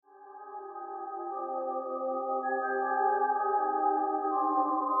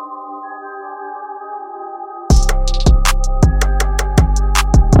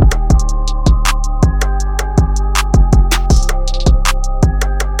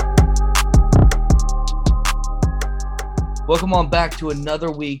Welcome on back to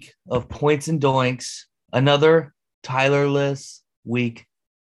another week of Points and Doinks. Another Tylerless week,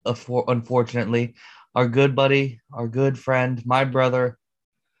 unfortunately. Our good buddy, our good friend, my brother,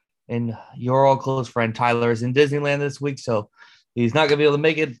 and your all close friend Tyler is in Disneyland this week, so he's not going to be able to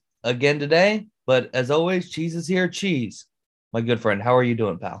make it again today. But as always, Cheese is here. Cheese, my good friend, how are you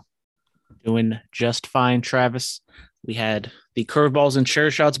doing, pal? Doing just fine, Travis. We had the Curveballs and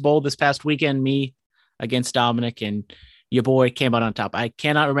Chair Shots Bowl this past weekend, me against Dominic, and your boy came out on top. I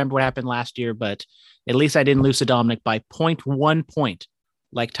cannot remember what happened last year, but at least I didn't lose to Dominic by 0.1 point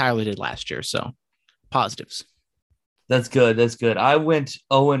like Tyler did last year. So positives. That's good. That's good. I went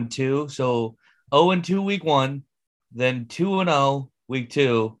 0-2. So 0-2 week one, then 2-0 week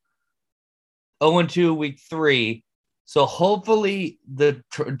two, 0-2 week three. So hopefully the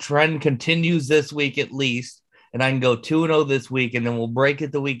trend continues this week at least, and I can go 2-0 this week, and then we'll break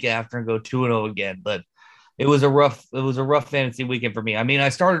it the week after and go 2-0 again. But it was a rough fantasy weekend for me. I mean, I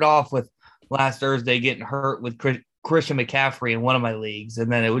started off with last Thursday getting hurt with Christian McCaffrey in one of my leagues,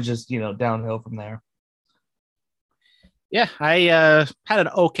 and then it was just downhill from there. Yeah, I had an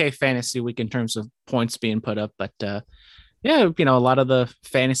okay fantasy week in terms of points being put up, but yeah, a lot of the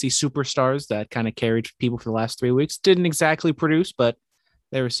fantasy superstars that kind of carried people for the last 3 weeks didn't exactly produce, but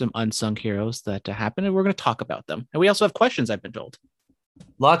there were some unsung heroes that happened, and we're going to talk about them. And we also have questions, I've been told.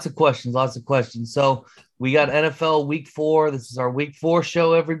 Lots of questions. So we got NFL week 4. This is our week 4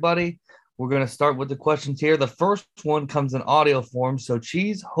 show, everybody. We're going to start with the questions here. The first one comes in audio form. So,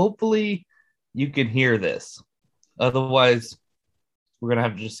 Cheese, hopefully you can hear this. Otherwise, we're going to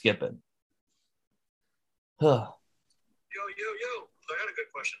have to just skip it. Yo. So I got a good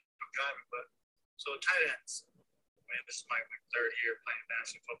question. I'm driving, but so tight ends. Man, this is my third year playing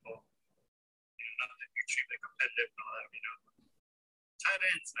fantasy football. Not that you're extremely competitive and all that, Tight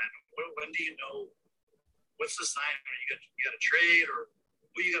ends, man. When do you know? What's the sign? You got to trade, or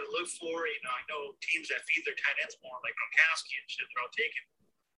what you got to look for? I know teams that feed their tight ends more, like Gronkowski and shit, they're all taken.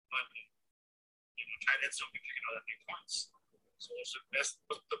 But tight ends don't be picking all that many points. So what's the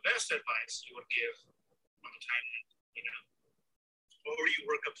best advice you would give on the tight end? What would you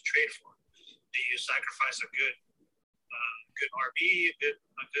work up the trade for? Do you sacrifice a good RB, a good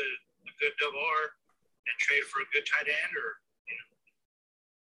double R, and trade for a good tight end, or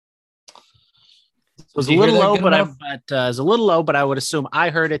It was a little low, but I would assume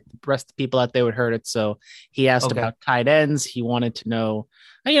I heard it. The rest of the people out there would heard it. So he asked about tight ends. He wanted to know,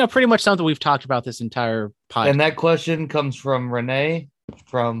 pretty much something we've talked about this entire podcast. And that question comes from Renee.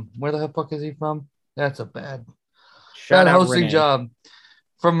 From where the fuck is he from? That's a bad hosting job.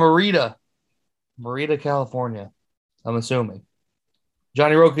 From Merida, California. I'm assuming.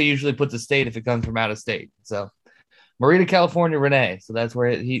 Johnny Roca usually puts a state if it comes from out of state. So Merida, California, Renee. So that's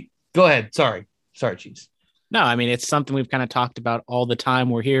where he. Go ahead. Sorry, Cheese. No, it's something we've kind of talked about all the time.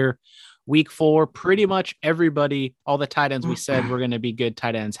 We're here week 4. Pretty much everybody, all the tight ends we said were going to be good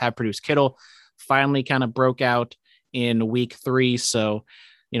tight ends have produced. Kittle finally kind of broke out in week 3. So,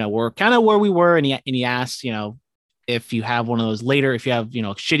 we're kind of where we were. And he asked, if you have one of those later, if you have,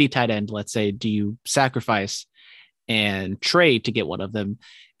 shitty tight end, let's say, do you sacrifice and trade to get one of them?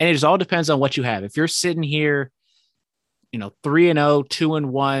 And it just all depends on what you have. If you're sitting here, 3-0,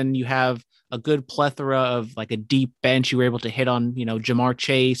 2-1, you have a good plethora of like a deep bench. You were able to hit on, Jamar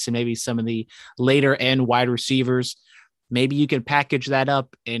Chase and maybe some of the later end wide receivers. Maybe you can package that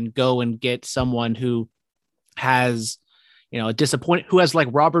up and go and get someone who has, who has like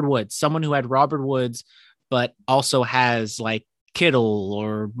Robert Woods, someone who had Robert Woods, but also has like Kittle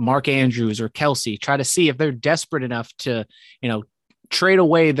or Mark Andrews or Kelsey. Try to see if they're desperate enough to, trade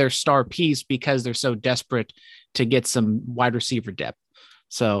away their star piece because they're so desperate to get some wide receiver depth.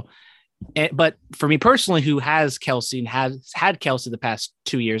 So, but for me personally, who has Kelsey and has had Kelsey the past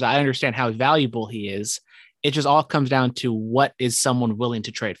 2 years, I understand how valuable he is. It just all comes down to what is someone willing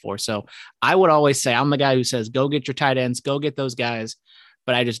to trade for. So I would always say, I'm the guy who says, go get your tight ends, go get those guys.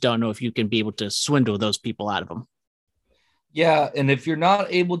 But I just don't know if you can be able to swindle those people out of them. Yeah, and if you're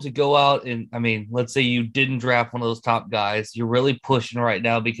not able to go out and, let's say you didn't draft one of those top guys, you're really pushing right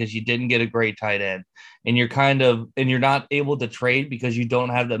now because you didn't get a great tight end, and you're not able to trade because you don't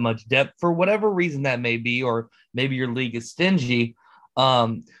have that much depth for whatever reason that may be, or maybe your league is stingy.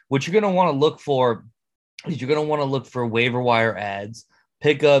 What you're going to want to look for is you're going to want to look for waiver wire ads,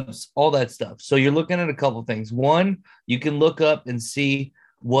 pickups, all that stuff. So you're looking at a couple things. One, you can look up and see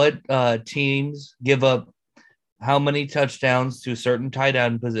what teams give up how many touchdowns to a certain tight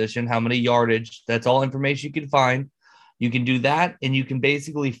end position, how many yardage. That's all information you can find. You can do that, and you can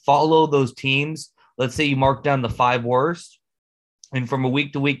basically follow those teams. Let's say you mark down the 5 worst, and from a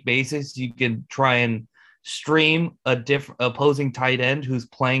week-to-week basis, you can try and stream a different opposing tight end who's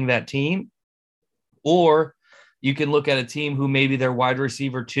playing that team, or you can look at a team who maybe their wide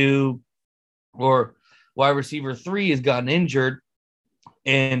receiver 2 or wide receiver 3 has gotten injured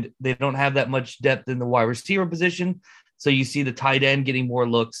and they don't have that much depth in the wide receiver position. So you see the tight end getting more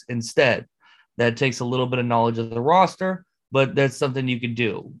looks instead. That takes a little bit of knowledge of the roster, but that's something you could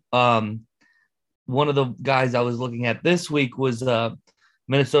do. One of the guys I was looking at this week was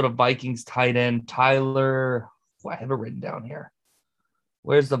Minnesota Vikings tight end Tyler. I have it written down here.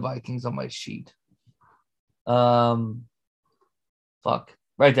 Where's the Vikings on my sheet? Right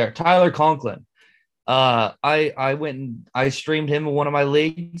there, Tyler Conklin. I went and I streamed him in one of my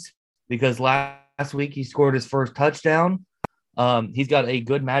leagues because last week he scored his first touchdown. He's got a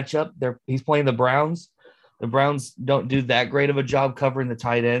good matchup there. He's playing the Browns. The Browns don't do that great of a job covering the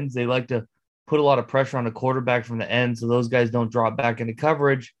tight ends. They like to put a lot of pressure on the quarterback from the end, so those guys don't drop back into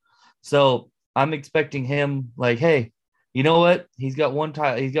coverage. So I'm expecting him like, hey, you know what? He's got one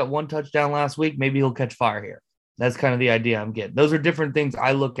touchdown last week. Maybe he'll catch fire here. That's kind of the idea I'm getting. Those are different things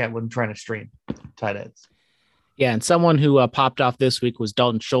I look at when trying to stream tight ends. Yeah, and someone who popped off this week was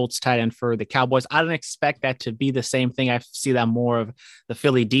Dalton Schultz, tight end for the Cowboys. I don't expect that to be the same thing. I see that more of the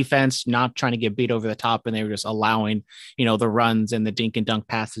Philly defense, not trying to get beat over the top, and they were just allowing, the runs and the dink and dunk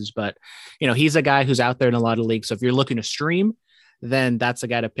passes. But, he's a guy who's out there in a lot of leagues. So if you're looking to stream, then that's a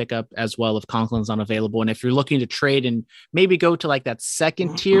guy to pick up as well if Conklin's unavailable. And if you're looking to trade and maybe go to like that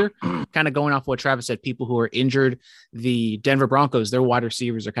second tier, kind of going off what Travis said, people who are injured, the Denver Broncos, their wide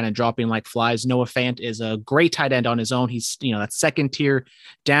receivers are kind of dropping like flies. Noah Fant is a great tight end on his own. He's, that second tier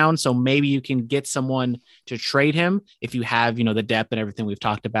down. So maybe you can get someone to trade him if you have, the depth and everything we've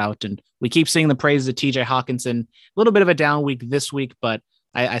talked about. And we keep seeing the praises of TJ Hawkinson, a little bit of a down week this week, but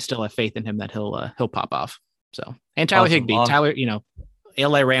I still have faith in him that he'll pop off. So, and Tyler Higbee, Tyler,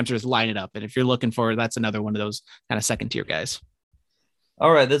 LA Rams are just line it up. And if you're looking for, that's another one of those kind of second tier guys.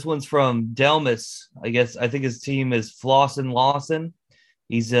 All right. This one's from Delmas. I think his team is Flossin Lawson.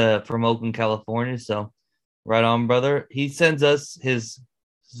 He's from Oakland, California. So right on, brother. He sends us his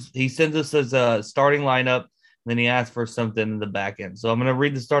starting lineup. Then he asks for something in the back end. So I'm going to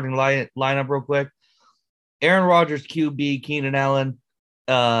read the starting lineup real quick. Aaron Rodgers, QB, Keenan Allen,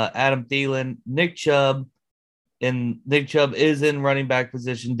 Adam Thielen, Nick Chubb. And Nick Chubb is in running back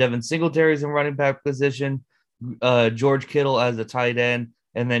position. Devin Singletary is in running back position. George Kittle as a tight end.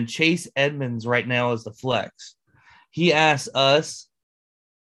 And then Chase Edmonds right now as the flex. He asks us,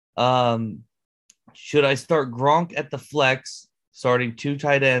 should I start Gronk at the flex, starting 2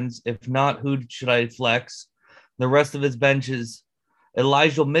 tight ends? If not, who should I flex? The rest of his bench is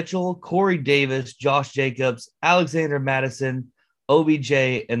Elijah Mitchell, Corey Davis, Josh Jacobs, Alexander Madison, OBJ,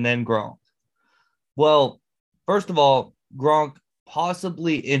 and then Gronk. Well, first of all, Gronk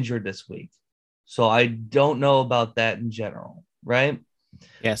possibly injured this week. So I don't know about that in general, right?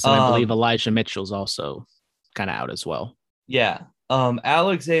 Yes, and I believe Elijah Mitchell's also kind of out as well. Yeah.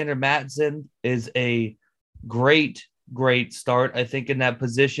 Alexander Mattison is a great start, I think, in that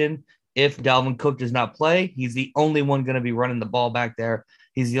position. If Dalvin Cook does not play, he's the only one going to be running the ball back there.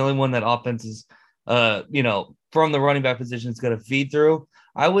 He's the only one that offense is, from the running back position is going to feed through.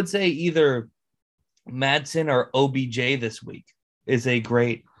 I would say either Madsen or OBJ this week is a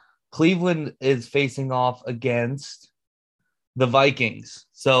great. Cleveland is facing off against the Vikings.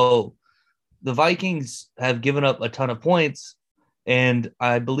 So the Vikings have given up a ton of points, and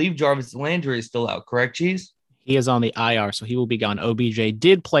I believe Jarvis Landry is still out, correct, Cheese? He is on the IR, so he will be gone. OBJ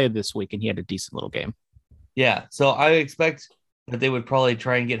did play this week, and he had a decent little game. Yeah, so I expect that they would probably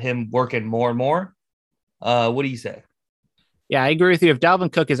try and get him working more and more. What do you say? Yeah, I agree with you. If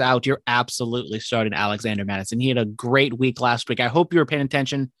Dalvin Cook is out, you're absolutely starting Alexander Madison. He had a great week last week. I hope you were paying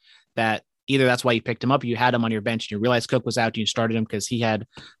attention that either that's why you picked him up, you had him on your bench, and you realized Cook was out, and you started him because he had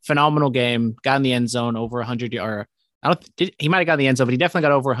phenomenal game, got in the end zone over 100 yards. He might have got in the end zone, but he definitely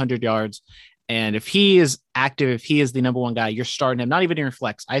got over 100 yards. And if he is active, if he is the number one guy, you're starting him, not even in your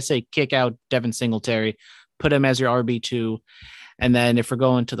flex. I say kick out Devin Singletary, put him as your RB2. And then if we're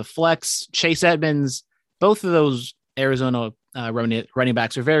going to the flex, Chase Edmonds, both of those Arizona running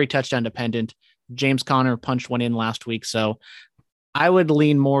backs are very touchdown dependent. James Conner punched one in last week. So I would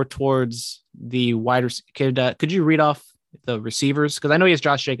lean more towards the wide receiver. Could you read off the receivers? Because I know he has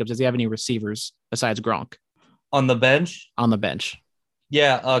Josh Jacobs. Does he have any receivers besides Gronk? On the bench? On the bench.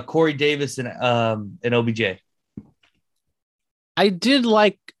 Yeah, Corey Davis and OBJ. I did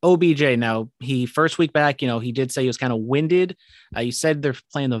like OBJ. Now, he first week back, he did say he was kind of winded. You said they're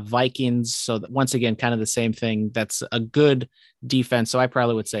playing the Vikings. So that, once again, kind of the same thing. That's a good defense. So I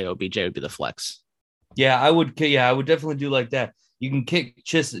probably would say OBJ would be the flex. Yeah, I would. Yeah, I would definitely do like that. You can kick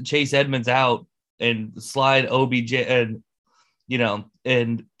Chase Edmonds out and slide OBJ and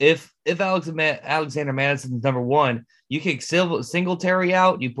and if Alexander Madison's number one, you kick Singletary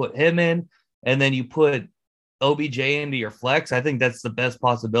out, you put him in, and then you put OBJ into your flex. I think that's the best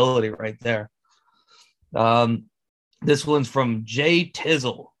possibility right there. This one's from Jay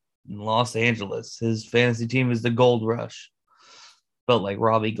Tizzle in Los Angeles. His fantasy team is the Gold Rush. Felt like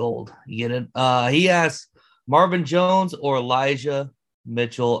Robbie Gold. You get it? He asks Marvin Jones or Elijah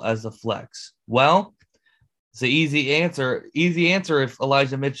Mitchell as a flex. Well, it's an easy answer. Easy answer if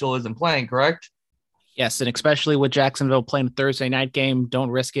Elijah Mitchell isn't playing, correct? Yes, and especially with Jacksonville playing a Thursday night game, don't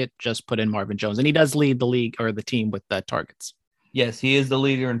risk it. Just put in Marvin Jones. And he does lead the league or the team with targets. Yes, he is the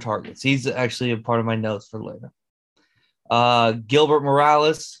leader in targets. He's actually a part of my notes for later. Gilbert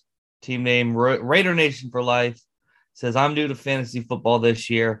Morales, team name Raider Nation for life, says, I'm new to fantasy football this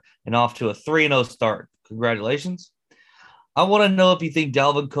year and off to a 3-0 start. Congratulations. I want to know if you think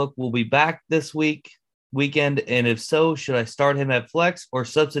Dalvin Cook will be back this weekend, and if so, should I start him at flex or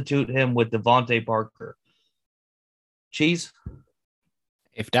substitute him with Devontae Parker? Cheese?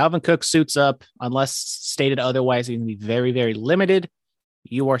 If Dalvin Cook suits up, unless stated otherwise, he's going to be very, very limited.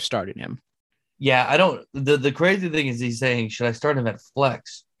 You are starting him. Yeah, I don't. The crazy thing is he's saying, should I start him at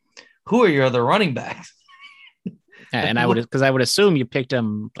flex? Who are your other running backs? And I would assume you picked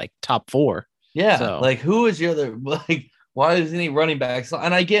him like top 4. Yeah, so. Like who is your other, like, why isn't he running backs?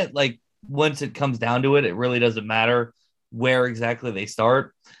 And I get, like, once it comes down to it, it really doesn't matter where exactly they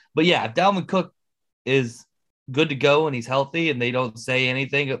start. But yeah, if Dalvin Cook is good to go and he's healthy and they don't say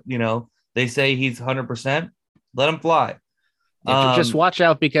anything, they say he's 100%, let him fly. Just watch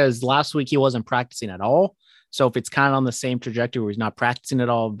out because last week he wasn't practicing at all. So if it's kind of on the same trajectory where he's not practicing at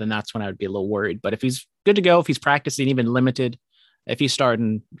all, then that's when I would be a little worried. But if he's good to go, if he's practicing, even limited, if he's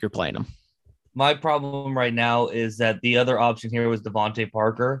starting, you're playing him. My problem right now is that the other option here was Devontae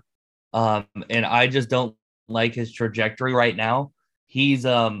Parker. And I just don't like his trajectory right now. He's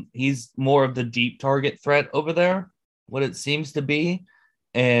more of the deep target threat over there, what it seems to be.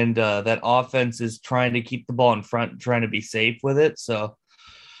 And that offense is trying to keep the ball in front, trying to be safe with it. So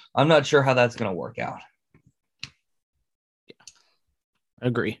I'm not sure how that's going to work out. Yeah,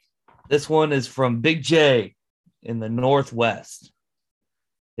 agree. This one is from Big J in the Northwest.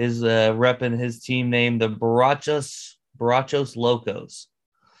 Is repping his team name, the Barachos Locos.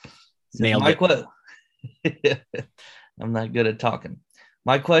 Nailed it. I'm not good at talking.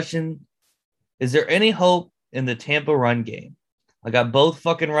 My question, is there any hope in the Tampa run game? I got both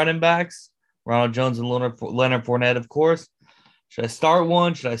fucking running backs, Ronald Jones and Leonard Fournette, of course. Should I start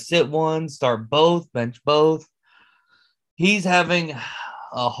one? Should I sit one? Start both? Bench both? He's having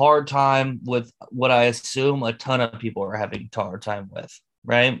a hard time with what I assume a ton of people are having a hard time with,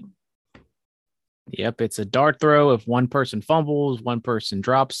 right? Yep, it's a dart throw. If one person fumbles, one person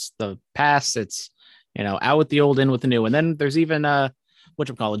drops the pass, it's, out with the old, in with the new. And then there's even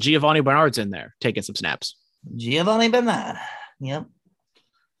Giovanni Bernard's in there taking some snaps. Giovanni Bernard. Yep.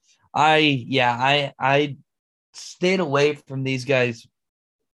 I stayed away from these guys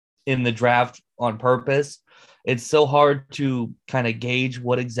in the draft on purpose. It's so hard to kind of gauge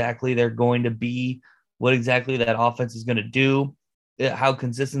what exactly they're going to be, what exactly that offense is going to do, how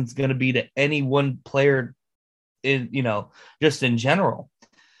consistent it's going to be to any one player just in general.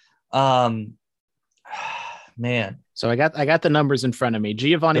 Man. So I got the numbers in front of me.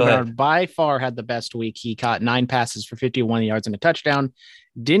 Giovanni Bernard by far had the best week. He caught 9 passes for 51 yards and a touchdown.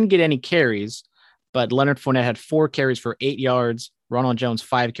 Didn't get any carries, but Leonard Fournette had 4 carries for 8 yards. Ronald Jones,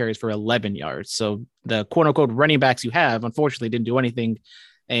 5 carries for 11 yards. So the quote unquote running backs you have, unfortunately, didn't do anything.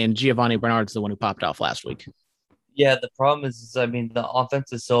 And Giovanni Bernard's the one who popped off last week. Yeah, the problem is the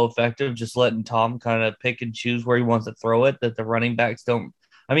offense is so effective, just letting Tom kind of pick and choose where he wants to throw it, that the running backs don't.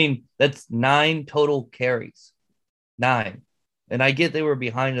 That's 9 total carries. 9. And I get they were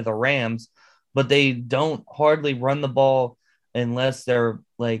behind the Rams, but they don't hardly run the ball unless they're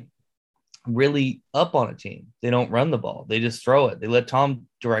like really up on a team. They don't run the ball. They just throw it. They let Tom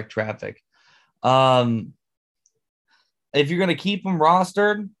direct traffic. If you're going to keep them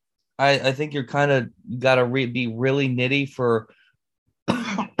rostered, I think you're kind of got to be really nitty for,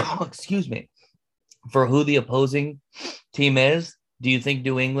 excuse me, for who the opposing team is. Do you think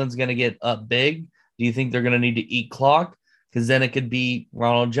New England's going to get up big? Do you think they're going to need to eat clock? Because then it could be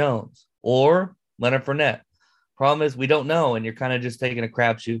Ronald Jones or Leonard Fournette. Problem is we don't know, and you're kind of just taking a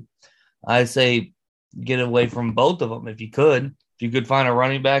crapshoot. I say get away from both of them if you could. If you could find a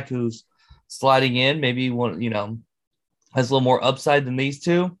running back who's sliding in, maybe one, has a little more upside than these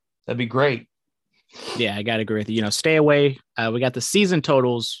two, that'd be great. Yeah, I got to agree with you. Stay away. We got the season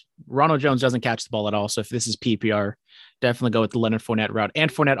totals. Ronald Jones doesn't catch the ball at all. So if this is PPR, definitely go with the Leonard Fournette route. And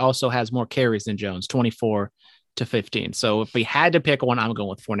Fournette also has more carries than Jones, 24 to 15. So if we had to pick one, I'm going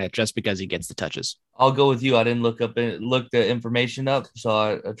with Fournette just because he gets the touches. I'll go with you. I didn't look the information up,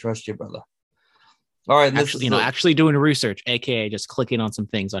 so I trust you, brother. All right, actually doing research, aka just clicking on some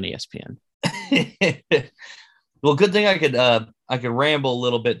things on ESPN. Well, good thing I could ramble a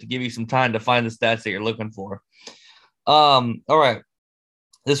little bit to give you some time to find the stats that you're looking for. All right.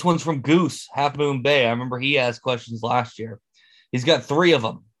 This one's from Goose, Half Moon Bay. I remember he asked questions last year. He's got 3 of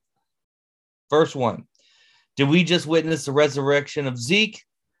them. First one, did we just witness the resurrection of Zeke?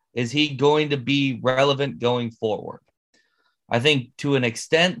 Is he going to be relevant going forward? I think to an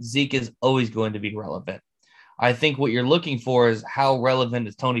extent, Zeke is always going to be relevant. I think what you're looking for is how relevant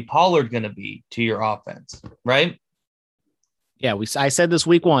is Tony Pollard going to be to your offense, right? Yeah, I said this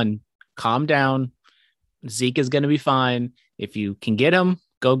week 1, calm down. Zeke is going to be fine. If you can get him,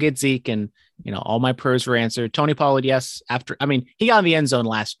 go get Zeke. And, all my prayers were answered. Tony Pollard, yes. He got in the end zone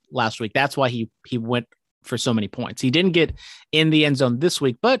last week. That's why he went for so many points. He didn't get in the end zone this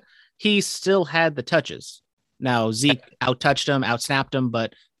week, but he still had the touches. Now, Zeke out-touched him, out-snapped him,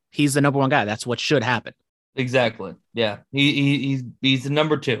 but he's the number 1 guy. That's what should happen. Exactly. Yeah. He's the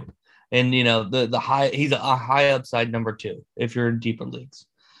number 2. And, he's a high upside number 2 if you're in deeper leagues.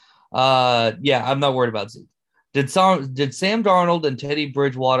 Yeah, I'm not worried about Zeke. Did Sam Darnold and Teddy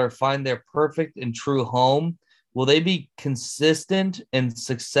Bridgewater find their perfect and true home? Will they be consistent and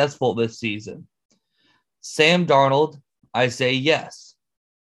successful this season? Sam Darnold, I say yes.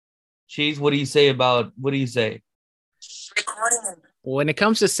 Cheese, what do you say? When it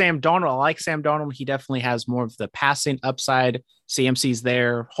comes to Sam Darnold, I like Sam Darnold. He definitely has more of the passing upside. CMC's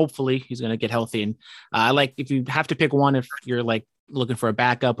there. Hopefully he's going to get healthy. And I like, if you have to pick one, if you're like looking for a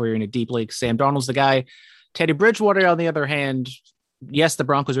backup or you're in a deep league, Sam Darnold's the guy. Teddy Bridgewater, on the other hand, yes, the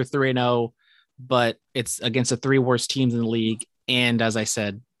Broncos are 3-0, but it's against the 3 worst teams in the league. And as I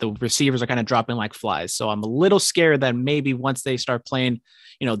said, the receivers are kind of dropping like flies. So I'm a little scared that maybe once they start playing,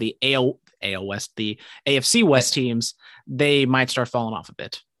 the AL West, the AFC West teams, they might start falling off a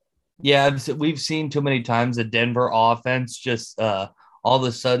bit. Yeah, we've seen too many times the Denver offense just all of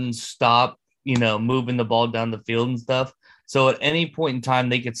a sudden stop, moving the ball down the field and stuff. So at any point in time,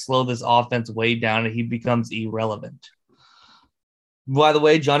 they could slow this offense way down and he becomes irrelevant. By the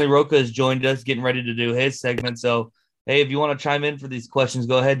way, Johnny Roca has joined us, getting ready to do his segment. So, hey, if you want to chime in for these questions,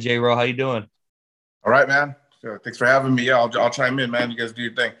 go ahead, J-Ro. How you doing? All right, man. Thanks for having me. Yeah, I'll chime in, man. You guys do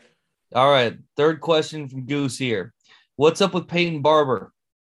your thing. All right. Third question from Goose here. What's up with Peyton Barber?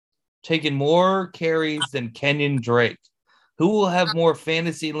 Taking more carries than Kenyon Drake. Who will have more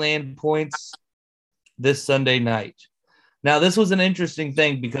fantasy land points this Sunday night? Now, this was an interesting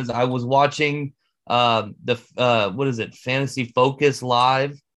thing because I was watching Fantasy Focus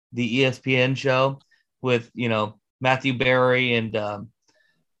Live, the ESPN show with, Matthew Berry and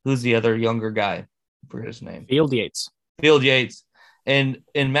who's the other younger guy? I forget his name. Field Yates. And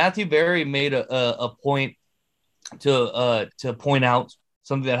Matthew Berry made a point to point out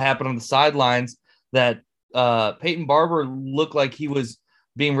something that happened on the sidelines that Peyton Barber looked like he was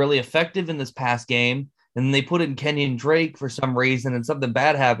being really effective in this past game. And then they put in Kenyon Drake for some reason and something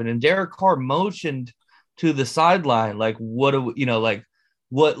bad happened. And Derek Carr motioned to the sideline, like, throwing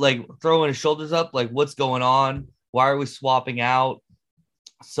his shoulders up, like, what's going on? Why are we swapping out?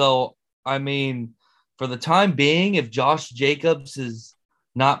 So, I mean, for the time being, if Josh Jacobs is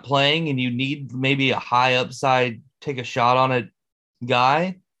not playing and you need maybe a high upside, take a shot on it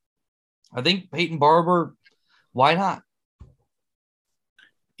guy, I think Peyton Barber, why not?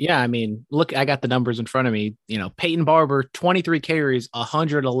 Yeah, I mean, look, I got the numbers in front of me. Peyton Barber, 23 carries,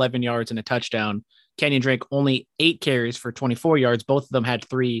 111 yards and a touchdown. Kenyon Drake, only 8 carries for 24 yards. Both of them had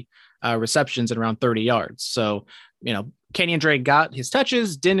 3 receptions and around 30 yards. So, Kenyon Drake got his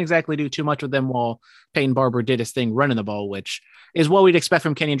touches, didn't exactly do too much with them, while Peyton Barber did his thing running the ball, which is what we'd expect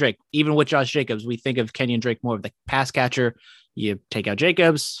from Kenyon Drake. Even with Josh Jacobs, we think of Kenyon Drake more of the pass catcher. You take out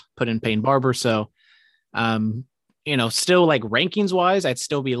Jacobs, put in Peyton Barber. So, still like rankings wise, I'd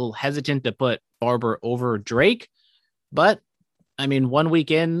still be a little hesitant to put Barber over Drake. But I mean, 1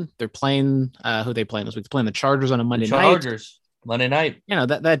 week in, they're playing who they playing this week? They're playing the Chargers on a Monday night. Monday night.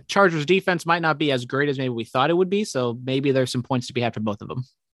 That Chargers defense might not be as great as maybe we thought it would be. So maybe there's some points to be had for both of them.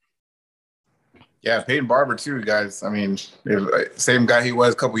 Yeah, Peyton Barber too, guys. I mean, same guy he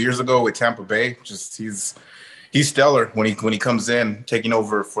was a couple years ago with Tampa Bay. Just he's stellar when he comes in, taking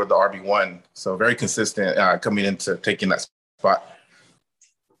over for the RB1. So very consistent coming into taking that spot.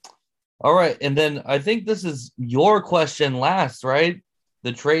 All right, and then I think this is your question last, right?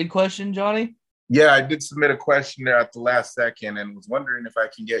 The trade question, Johnny? Yeah, I did submit a question there at the last second and was wondering if I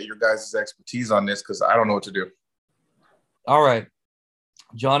can get your guys' expertise on this because I don't know what to do. All right,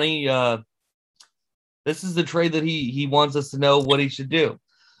 Johnny. This is the trade that he wants us to know what he should do.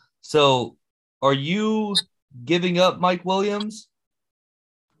 So, are you giving up Mike Williams?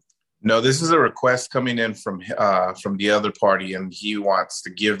 No, this is a request coming in from the other party, and he wants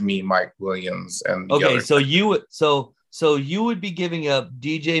to give me Mike Williams and the Okay, other so you would be giving up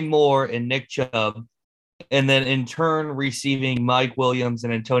DJ Moore and Nick Chubb, and then in turn receiving Mike Williams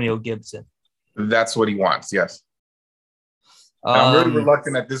and Antonio Gibson. That's what he wants. Yes. I'm really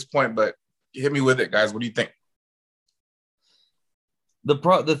reluctant at this point, but hit me with it, guys. What do you think?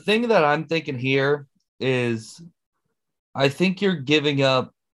 The thing that I'm thinking here is, I think you're giving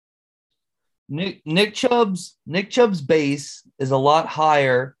up Nick Chubb's base is a lot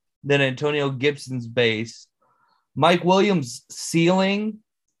higher than Antonio Gibson's base. Mike Williams' ceiling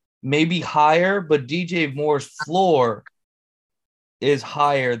may be higher, but DJ Moore's floor is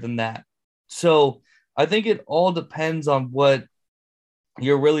higher than that. So I think it all depends on what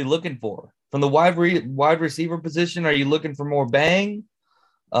you're really looking for. From the wide receiver position, are you looking for more bang?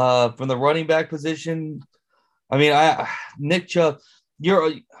 From the running back position, I mean, Nick Chubb, I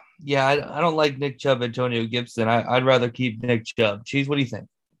don't like Nick Chubb, Antonio Gibson. I'd rather keep Nick Chubb. Cheese, what do you think?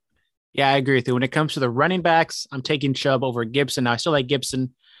 Yeah, I agree with you. When it comes to the running backs, I'm taking Chubb over Gibson. Now, I still like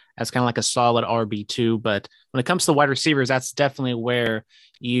Gibson as kind of like a solid RB2, but when it comes to wide receivers, that's definitely where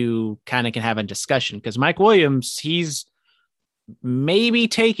you kind of can have a discussion, because Mike Williams, he's maybe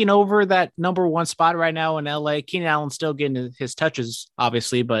taking over that number one spot right now in LA. Keenan Allen's still getting his touches,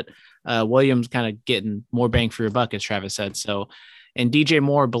 obviously, but Williams kind of getting more bang for your buck, as Travis said. So, and DJ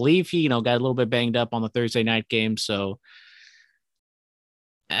Moore, I believe he, got a little bit banged up on the Thursday night game. So,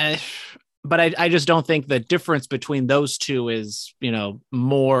 but I just don't think the difference between those two is,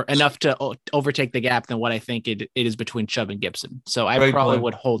 more enough to overtake the gap than what I think it is between Chubb and Gibson. So I probably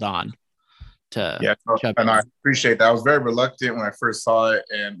would hold on to Chubb. And I appreciate that. I was very reluctant when I first saw it,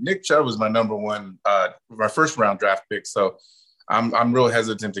 and Nick Chubb was my number one, my first round draft pick. So I'm real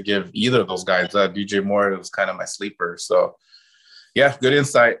hesitant to give either of those guys. DJ Moore was kind of my sleeper. So yeah, good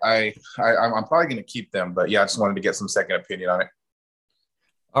insight. I'm probably going to keep them, but yeah, I just wanted to get some second opinion on it.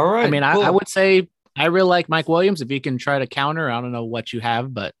 All right. I mean, cool. I would say I really like Mike Williams. If you can try to counter, I don't know what you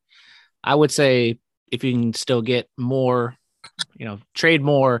have, but I would say if you can still get more, trade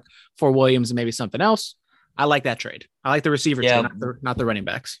more for Williams and maybe something else, I like that trade. I like the receiver too, not the running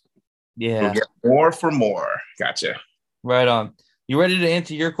backs. Yeah. We'll get more for more. Gotcha. Right on. You ready to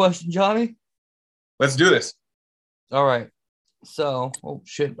answer your question, Johnny? Let's do this. All right. So, oh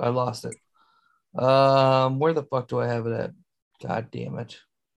shit, I lost it. Where the fuck do I have it at? God damn it.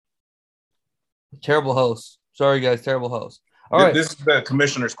 Terrible host. Sorry, guys. Terrible host. All right. This is the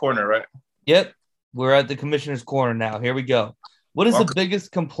commissioner's corner, right? Yep. We're at the commissioner's corner now. Here we go. What is the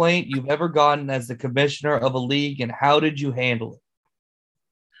biggest complaint you've ever gotten as the commissioner of a league, and how did you handle it?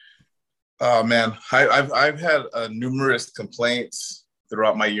 Oh, man. I've had numerous complaints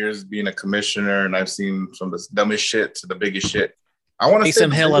throughout my years being a commissioner, and I've seen from the dumbest shit to the biggest shit. I want to say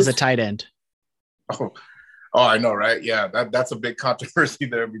Taysom Hill as a tight end. Oh, I know, right? Yeah, that's a big controversy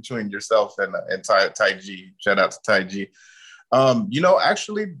there between yourself and Ty G. Shout out to Ty G.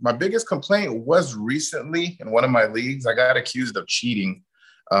 Actually, my biggest complaint was recently in one of my leagues. I got accused of cheating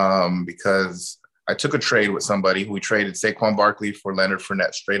because I took a trade with somebody. We traded Saquon Barkley for Leonard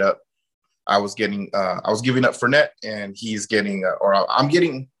Fournette straight up. I was giving up Fournette, and he's getting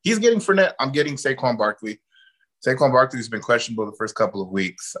Fournette. I'm getting Saquon Barkley. Saquon Barkley's been questionable the first couple of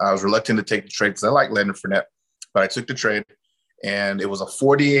weeks. I was reluctant to take the trade because I like Leonard Fournette, but I took the trade, and it was a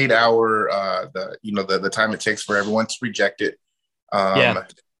 48-hour, the time it takes for everyone to reject it.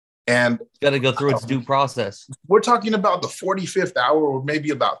 And got to go through its due process. We're talking about the 45th hour, or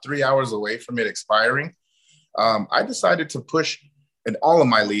maybe about 3 hours away from it expiring. I decided to push, in all of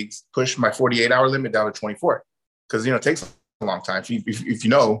my leagues, push my 48-hour limit down to 24 because, it takes a long time. If you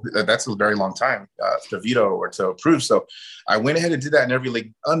know, that's a very long time to veto or to approve. So I went ahead and did that in every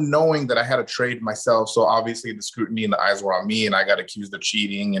league, unknowing that I had a trade myself. So obviously the scrutiny and the eyes were on me, and I got accused of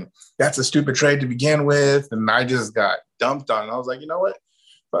cheating, and that's a stupid trade to begin with. And I just got dumped on. And I was like, you know what?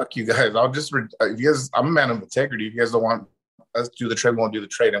 Fuck you guys. I'm a man of integrity. If you guys don't want us to do the trade, we won't do the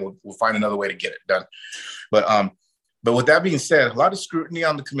trade, and we'll find another way to get it done. But with that being said, a lot of scrutiny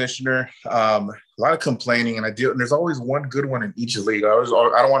on the commissioner, a lot of complaining, and there's always one good one in each league. I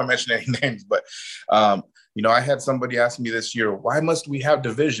don't want to mention any names, but I had somebody ask me this year, why must we have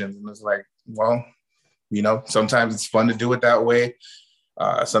divisions? And it's like, well, sometimes it's fun to do it that way.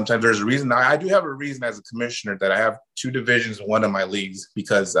 Sometimes there's a reason. Now, I do have a reason as a commissioner that I have two divisions in one of my leagues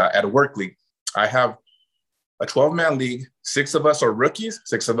because at a work league, I have a 12-man league. 6 of us are rookies,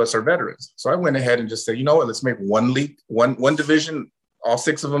 6 of us are veterans. So I went ahead and just said, you know what, let's make one league, one division, all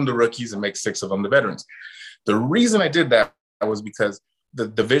 6 of them the rookies, and make 6 of them the veterans. The reason I did that was because the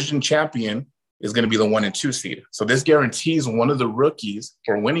division champion is going to be the 1 and 2 seed. So this guarantees one of the rookies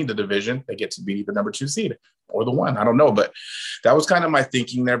for winning the division, they get to be the number 2 seed or the 1. I don't know, but that was kind of my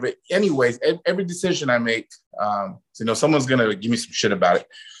thinking there. But anyways, every decision I make, someone's going to give me some shit about it.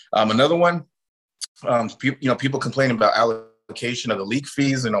 Another one, people complaining about allocation of the league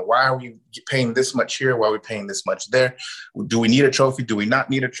fees. Why are we paying this much here? Why are we paying this much there? Do we need a trophy? Do we not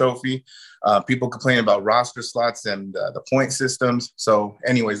need a trophy? People complaining about roster slots and the point systems. So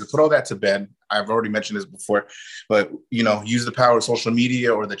anyways, to put all that to bed, I've already mentioned this before, but, use the power of social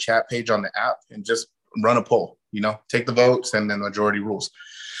media or the chat page on the app and just run a poll, take the votes and then majority rules.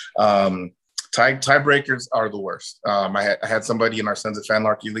 Tiebreakers are the worst. I had somebody in our Sons of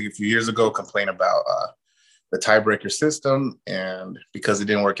Fanlarchy League a few years ago complain about the tiebreaker system, and because it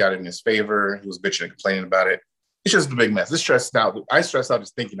didn't work out in his favor, he was bitching and complaining about it. It's just a big mess. It's stressed out. I stress out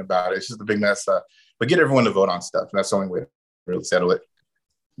just thinking about it. It's just a big mess. But get everyone to vote on stuff. And that's the only way to really settle it.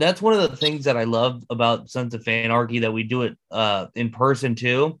 That's one of the things that I love about Sons of Fanarchy, that we do it in person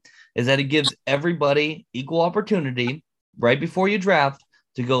too, is that it gives everybody equal opportunity right before you draft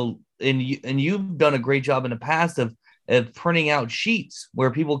to go. And you've done a great job in the past of printing out sheets where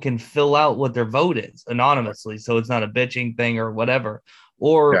people can fill out what their vote is anonymously. So it's not a bitching thing or whatever.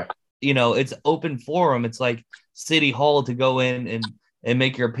 Or, it's open forum. It's like City Hall to go in and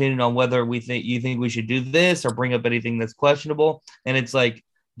make your opinion on whether you think we should do this or bring up anything that's questionable. And it's like,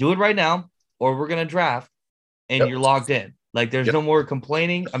 do it right now, or we're going to draft and you're logged in. Like, there's no more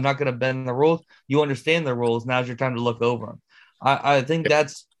complaining. I'm not going to bend the rules. You understand the rules. Now's your time to look over them. I think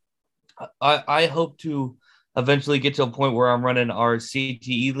I hope to eventually get to a point where I'm running our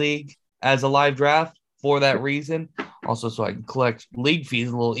CTE league as a live draft for that reason. Also, so I can collect league fees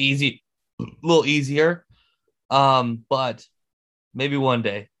a little easier. But maybe one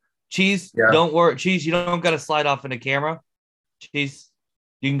day. Cheese, don't worry. Cheese, you don't got to slide off in the camera. Cheese,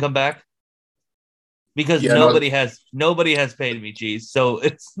 you can come back. Because nobody has paid me, Cheese. So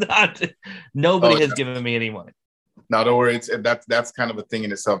it's not, nobody has given me any money. No, don't worry. That's kind of a thing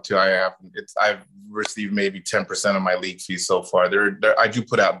in itself too. I've received maybe 10% of my league fees so far. I do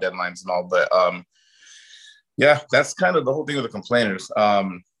put out deadlines and all, but that's kind of the whole thing with the complainers.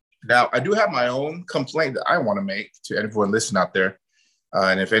 Now I do have my own complaint that I want to make to everyone listening out there,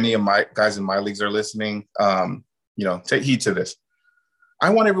 and if any of my guys in my leagues are listening, take heed to this. I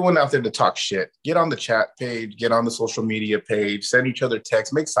want everyone out there to talk shit. Get on the chat page, get on the social media page, send each other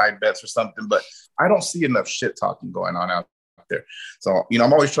texts, make side bets or something. But I don't see enough shit talking going on out there. So,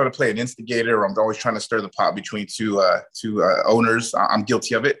 I'm always trying to play an instigator, or I'm always trying to stir the pot between two owners. I'm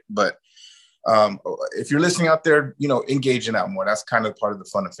guilty of it. But if you're listening out there, engage in that more. That's kind of part of the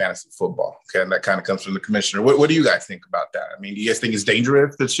fun of fantasy football. Okay. And that kind of comes from the commissioner. What do you guys think about that? I mean, do you guys think it's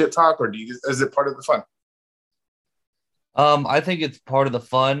dangerous, the shit talk, or is it part of the fun? I think it's part of the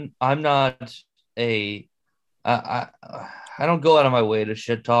fun. I'm not I don't go out of my way to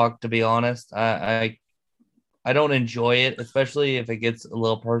shit talk, to be honest. I don't enjoy it, especially if it gets a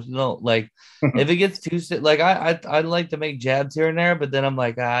little personal. Like if it gets too, like I like to make jabs here and there, but then I'm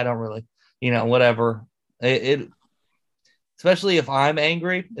like, I don't really, whatever. It especially if I'm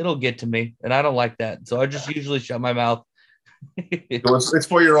angry, it'll get to me, and I don't like that. So I just usually shut my mouth. It's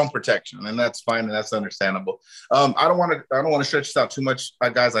for your own protection, and that's fine, and that's understandable. I don't want to stretch this out too much,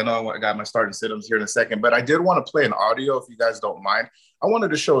 guys. I know I got my starting sit-ups here in a second, but I did want to play an audio if you guys don't mind. I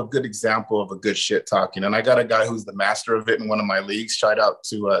wanted to show a good example of a good shit talking, and I got a guy who's the master of it in one of my leagues. Shout out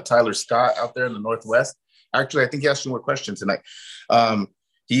to Tyler Scott out there in the Northwest. Actually, I think he asked you more questions tonight.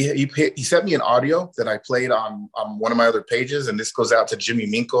 He sent me an audio that I played on one of my other pages, and this goes out to Jimmy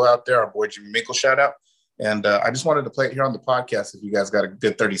Minkle out there, our boy Jimmy Minkle, shout out. And I just wanted to play it here on the podcast if you guys got a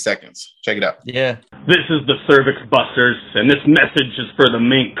good 30 seconds. Check it out. Yeah. This is the Cervix Busters, and this message is for the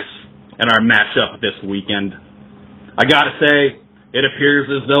Minks and our matchup this weekend. I gotta say, it appears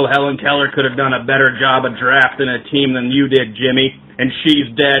as though Helen Keller could have done a better job of drafting a team than you did, Jimmy, and she's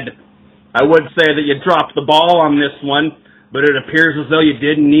dead. I would say that you dropped the ball on this one, but it appears as though you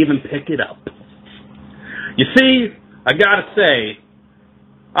didn't even pick it up. You see, I gotta say,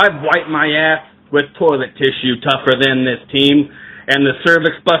 I've wiped my ass with toilet tissue tougher than this team, and the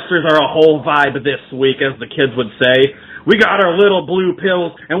Cervix Busters are a whole vibe this week, as the kids would say. We got our little blue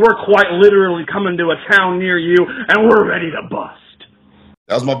pills, and we're quite literally coming to a town near you, and we're ready to bust.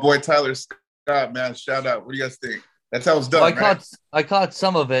 That was my boy Tyler Scott, man. Shout out. What do you guys think? That's how it's Well, done, right? I caught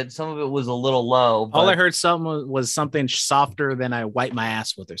some of it. Some of it was a little low. All I But heard was something softer than I wipe my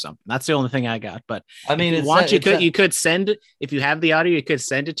ass with or something. That's the only thing I got. But I mean, if you want, you could send, if you have the audio, you could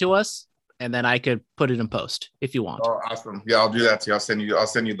send it to us, and then I could put it in post if you want. Oh, awesome. Yeah, I'll do that to you. I'll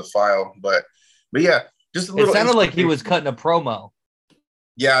send you the file. But yeah, just a it little. sounded like he was cutting a promo.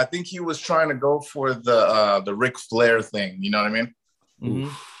 Yeah, I think he was trying to go for the Ric Flair thing. You know what I mean?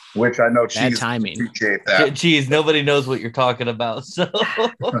 Mhm. Which I know Bad timing. appreciate that. Geez, nobody knows what you're talking about. So,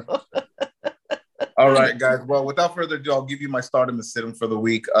 All right, guys. Well, without further ado, I'll give you my stardom and sit 'em for the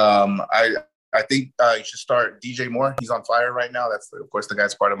week. I think you should start DJ Moore. He's on fire right now. That's of course the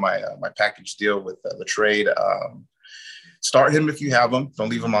guy's part of my my package deal with the trade. Start him if you have him. Don't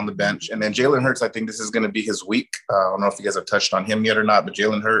leave him on the bench. And then Jalen Hurts, I think this is going to be his week. I don't know if you guys have touched on him yet or not, but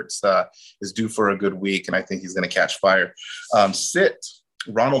Jalen Hurts is due for a good week, and I think he's going to catch fire. Sit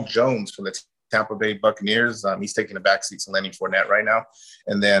Ronald Jones for the Tampa Bay Buccaneers. He's taking a backseat to Lenny Fournette right now.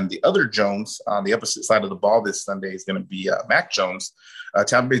 And then the other Jones on the opposite side of the ball this Sunday is going to be Mac Jones.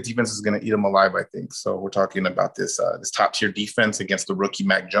 Tampa Bay defense is going to eat him alive, I think. So we're talking about this top-tier defense against the rookie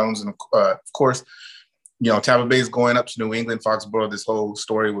Mac Jones. And, of course, you know, Tampa Bay is going up to New England, Foxborough, this whole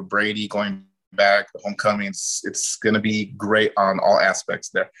story with Brady going back, the homecoming. It's going to be great on all aspects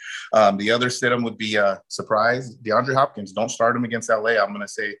there. The other sit-em would be surprise. DeAndre Hopkins, don't start him against LA. I'm going to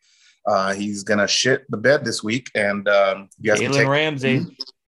say he's going to shit the bed this week. And you guys can take Ramsey.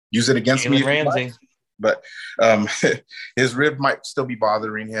 Use it against me. Ramsey. But his rib might still be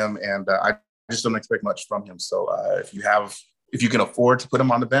bothering him. And I just don't expect much from him. So if you can afford to put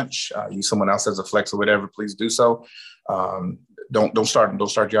him on the bench, use someone else as a flex or whatever, please do so. Don't start him. Don't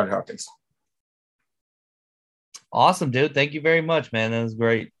start DeAndre Hopkins. Awesome, dude. Thank you very much, man. That was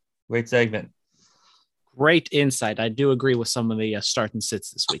great. Great segment. Great insight. I do agree with some of the start and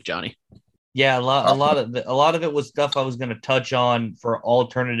sits this week, Johnny. Yeah, a lot of it was stuff I was going to touch on for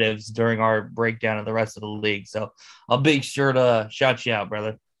alternatives during our breakdown of the rest of the league. So I'll be sure to shout you out,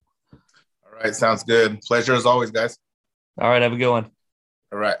 brother. All right, sounds good. Pleasure as always, guys. All right, have a good one.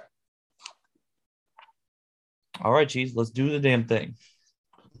 All right. All right, Cheese. Let's do the damn thing.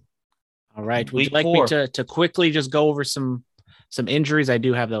 All right. Would Week you like 4. me to quickly just go over some injuries? I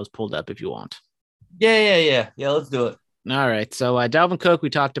do have those pulled up if you want. Yeah. Let's do it. All right. So Dalvin Cook, we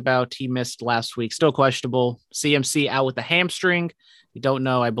talked about, he missed last week, still questionable. CMC out with the hamstring. We don't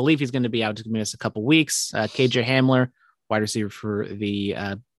know. I believe he's going to be out to miss a couple weeks. KJ Hamler, wide receiver for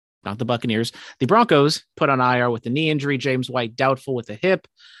the not the Buccaneers, the Broncos, put on IR with the knee injury. James White doubtful with the hip.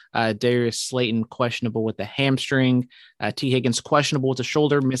 Darius Slayton questionable with the hamstring. T. Higgins questionable with the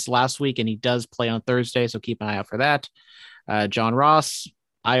shoulder, missed last week, and he does play on Thursday, so keep an eye out for that. John Ross,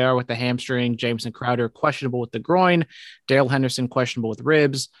 IR with the hamstring. Jameson Crowder questionable with the groin. Darrell Henderson questionable with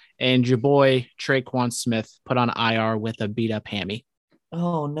ribs. And your boy Traquan Smith put on IR with a beat up hammy.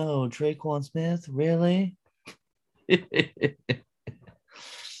 Oh no, Traquan Smith, really?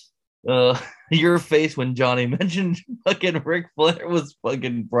 Your face when Johnny mentioned fucking Ric Flair was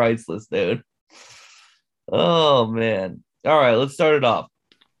fucking priceless, dude. Oh man. All right, let's start it off.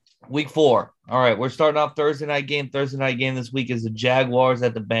 Week 4. All right, we're starting off Thursday night game. Thursday night game this week is the Jaguars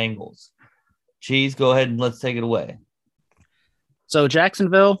at the Bengals. Cheese, go ahead and let's take it away. So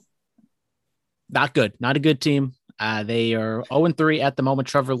Jacksonville, not good. Not a good team. They are 0-3 at the moment.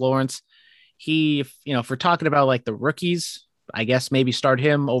 Trevor Lawrence, if we're talking about like the rookies, I guess maybe start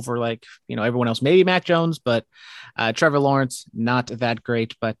him over everyone else, maybe Mac Jones, but Trevor Lawrence, not that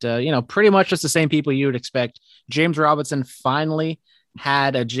great, but pretty much just the same people you would expect. James Robinson finally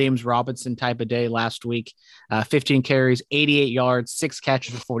had a James Robinson type of day last week. 15 carries, 88 yards, 6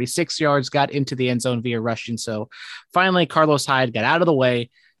 catches for 46 yards, got into the end zone via rushing. So finally Carlos Hyde got out of the way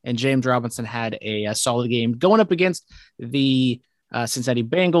and James Robinson had a solid game going up against the Cincinnati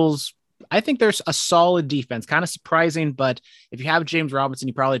Bengals. I think there's a solid defense, kind of surprising, but if you have James Robinson,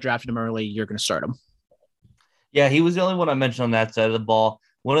 you probably drafted him early, you're going to start him. Yeah, he was the only one I mentioned on that side of the ball.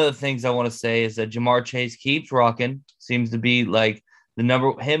 One of the things I want to say is that Jamar Chase keeps rocking, seems to be like the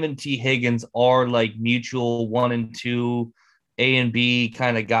number. Him and T. Higgins are like mutual 1 and 2 A and B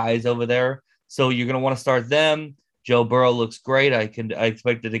kind of guys over there. So you're going to want to start them. Joe Burrow looks great. I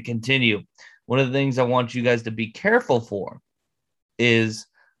expect it to continue. One of the things I want you guys to be careful for is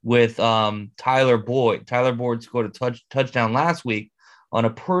with Tyler Boyd. Tyler Boyd scored a touchdown last week on a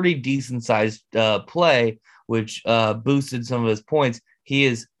pretty decent-sized play, which boosted some of his points. He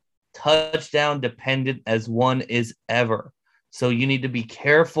is touchdown dependent as one is ever. So you need to be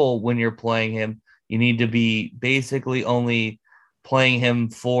careful when you're playing him. You need to be basically only playing him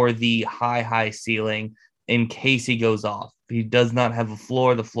for the high ceiling in case he goes off. He does not have a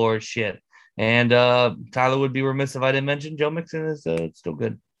floor. The floor is shit. And Tyler would be remiss if I didn't mention Joe Mixon is still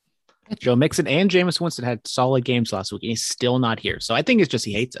good. Joe Mixon and Jameis Winston had solid games last week, and he's still not here. So I think it's just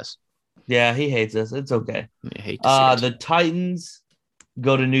he hates us. Yeah, he hates us. It's okay. I hate to see it. The Titans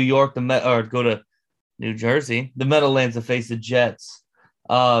go to New York, or go to New Jersey, the Meadowlands, to face the Jets.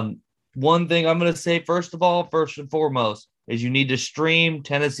 One thing I'm going to say, first and foremost, is you need to stream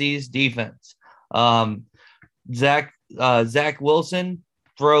Tennessee's defense. Zach Wilson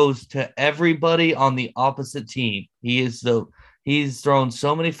throws to everybody on the opposite team. He's thrown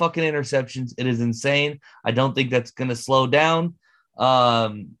so many fucking interceptions. It is insane. I don't think that's going to slow down.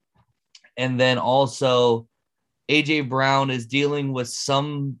 And then also AJ Brown is dealing with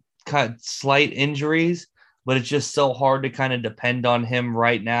some kind of slight injuries, but it's just so hard to kind of depend on him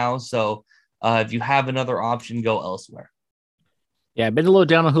right now. So if you have another option, go elsewhere. Yeah, I've been a little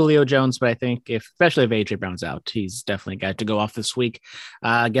down on Julio Jones, but I think especially if AJ Brown's out, he's definitely got to go off this week.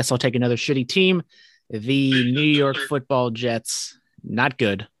 I guess I'll take another shitty team. The New York Football Jets, not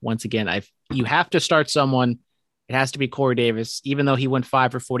good. Once again, you have to start someone. It has to be Corey Davis, even though he went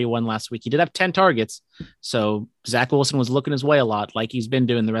 5 for 41 last week. He did have 10 targets. So Zach Wilson was looking his way a lot, like he's been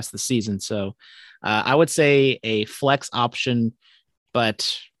doing the rest of the season. So I would say a flex option.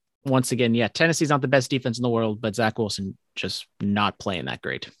 But once again, yeah, Tennessee's not the best defense in the world, but Zach Wilson just not playing that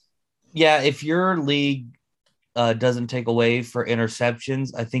great. Yeah, if your league doesn't take away for interceptions,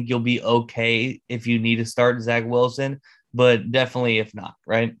 I think you'll be okay if you need to start Zach Wilson, but definitely if not,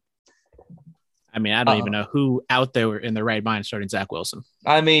 right? I mean, I don't even know who out there in their right mind starting Zach Wilson.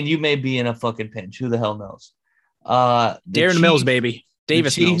 I mean, you may be in a fucking pinch. Who the hell knows? Darren Mills, baby.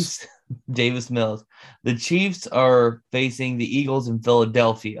 Mills. Davis Mills. The Chiefs are facing the Eagles in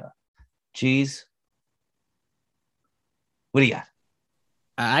Philadelphia. Cheese. What do you got?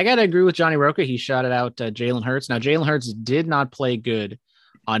 I got to agree with Johnny Roca. He shouted out Jalen Hurts. Now, Jalen Hurts did not play good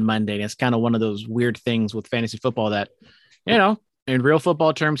on Monday. And it's kind of one of those weird things with fantasy football that, in real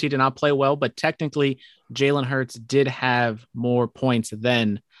football terms, he did not play well, but technically Jalen Hurts did have more points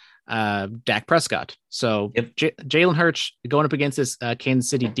than Dak Prescott. So Jalen Hurts going up against this Kansas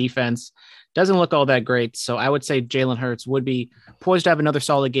City defense doesn't look all that great. So I would say Jalen Hurts would be poised to have another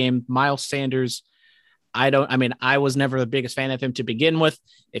solid game. Miles Sanders, I was never the biggest fan of him to begin with.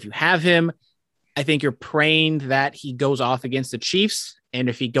 If you have him, I think you're praying that he goes off against the Chiefs. And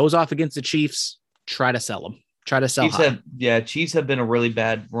if he goes off against the Chiefs, try to sell him. Try to sell high. Chiefs have been a really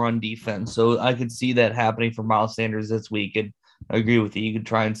bad run defense. So I could see that happening for Miles Sanders this week. And I agree with you. You could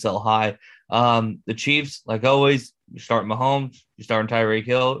try and sell high. The Chiefs, like always, you're starting Mahomes, you're starting Tyreek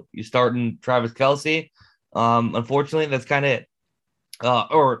Hill, you're starting Travis Kelce. Unfortunately, that's kind of it.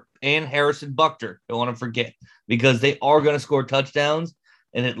 And Harrison Butker. Don't want to forget, because they are going to score touchdowns.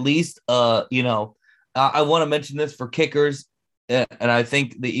 And at least, I want to mention this for kickers. And I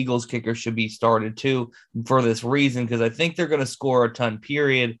think the Eagles kicker should be started too for this reason, because I think they're going to score a ton,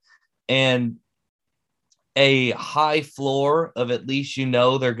 period. And a high floor of at least,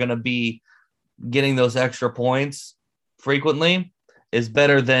 they're going to be getting those extra points frequently is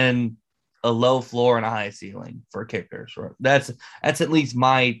better than a low floor and a high ceiling for kickers. Right? That's at least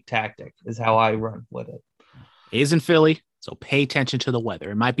my tactic, is how I run with it. It is in Philly, so pay attention to the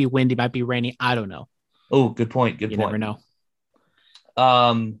weather. It might be windy, might be rainy. I don't know. Oh, good point. You never know.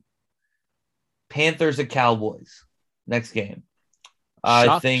 Panthers at Cowboys next game.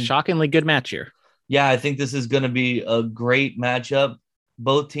 I think shockingly good match here. Yeah, I think this is going to be a great matchup.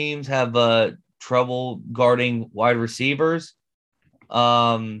 Both teams have trouble guarding wide receivers.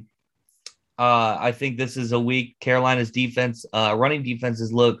 I think this is a week. Carolina's defense, running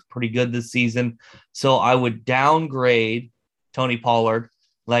defenses look pretty good this season. So I would downgrade Tony Pollard.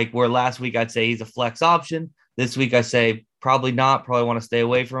 Like where last week I'd say he's a flex option. This week I say probably not. Probably want to stay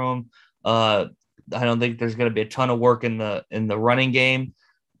away from him. I don't think there's going to be a ton of work in the running game.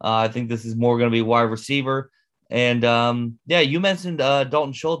 I think this is more going to be wide receiver. And you mentioned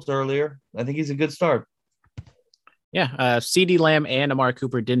Dalton Schultz earlier. I think he's a good start. Yeah, CeeDee Lamb and Amari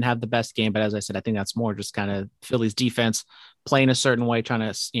Cooper didn't have the best game, but as I said, I think that's more just kind of Philly's defense playing a certain way,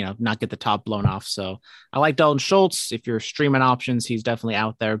 trying to not get the top blown off. So I like Dalton Schultz. If you're streaming options, he's definitely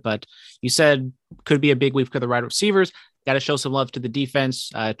out there. But you said could be a big week for the wide receivers. Got to show some love to the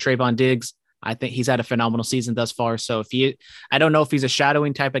defense. Trayvon Diggs, I think he's had a phenomenal season thus far. So I don't know if he's a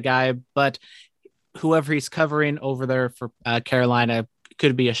shadowing type of guy, but whoever he's covering over there for Carolina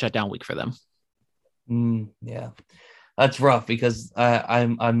could be a shutdown week for them. Yeah, that's rough because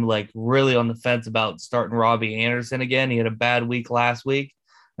I'm like really on the fence about starting Robbie Anderson again. He had a bad week last week,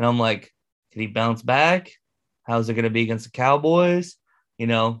 and I'm like, can he bounce back? How's it going to be against the Cowboys?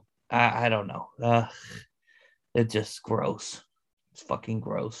 I don't know. It's just gross. It's fucking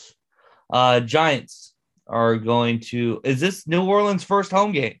gross. Giants are going to. Is this New Orleans' first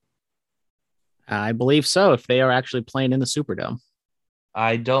home game? I believe so. If they are actually playing in the Superdome,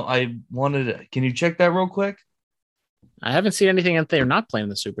 I wanted to. Can you check that real quick? I haven't seen anything that they're not playing in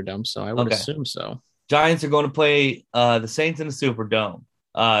the Superdome, so I would Okay. assume so. Giants are going to play the Saints in the Superdome.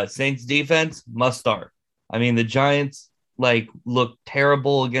 Saints defense must start. I mean, the Giants look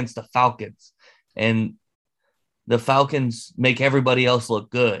terrible against the Falcons, and the Falcons make everybody else look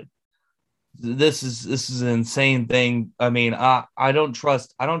good. This is an insane thing. I mean, I don't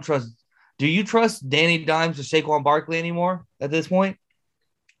trust. Do you trust Danny Dimes or Saquon Barkley anymore at this point?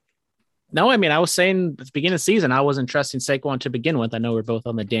 No, I mean, I was saying at the beginning of the season, I wasn't trusting Saquon to begin with. I know we're both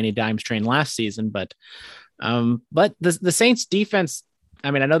on the Danny Dimes train last season, but the Saints defense,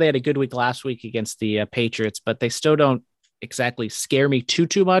 I mean, I know they had a good week last week against the Patriots, but they still don't exactly scare me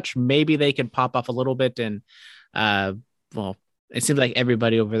too much. Maybe they can pop off a little bit. And, well, it seems like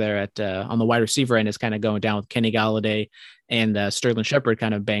everybody over there at on the wide receiver end is kind of going down with Kenny Galladay and Sterling Shepard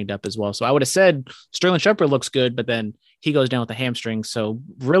kind of banged up as well. So I would have said Sterling Shepard looks good, but then he goes down with a hamstring. So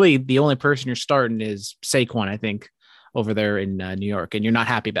really the only person you're starting is Saquon, I think, over there in New York, and you're not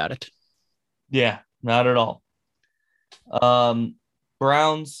happy about it. Yeah, not at all.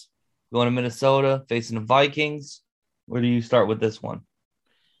 Browns going to Minnesota facing the Vikings. Where do you start with this one?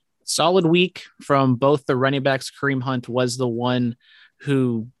 Solid week from both the running backs. Kareem Hunt was the one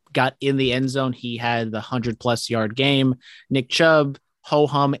who got in the end zone. He had the 100+ yard game. Nick Chubb,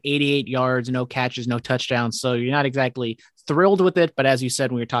 ho-hum, 88 yards, no catches, no touchdowns. So you're not exactly thrilled with it. But as you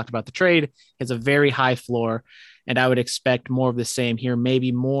said, when we talked about the trade, it's a very high floor. And I would expect more of the same here,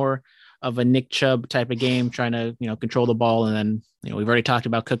 maybe more of a Nick Chubb type of game, trying to, control the ball. And then, we've already talked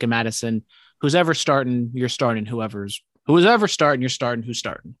about Cook and Madison. Who's ever starting, you're starting. Who's ever starting, you're starting. Who's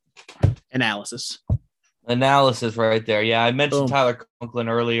starting? Analysis right there. Yeah, I mentioned Boom. Tyler Conklin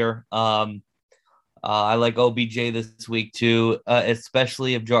earlier. I like OBJ this week too,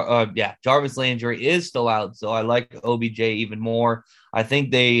 especially if Jarvis Landry is still out. So I like OBJ even more. I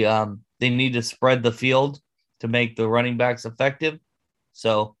think they need to spread the field to make the running backs effective.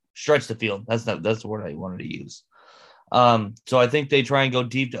 So stretch the field. That's the word I wanted to use. So I think they try and go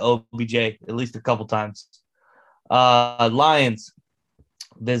deep to OBJ at least a couple times. Lions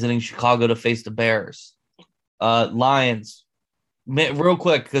visiting Chicago to face the Bears. Lions, real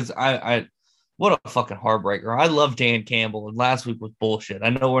quick, because I what a fucking heartbreaker. I love Dan Campbell, and last week was bullshit. I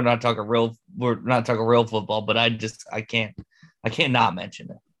know we're not talking real football, but I can't not mention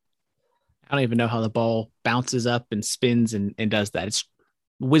it. I don't even know how the ball bounces up and spins and does that. It's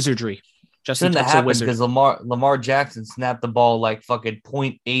wizardry. Shouldn't have happened because Lamar Jackson snapped the ball like fucking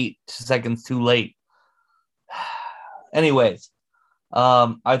 0.8 seconds too late. Anyways,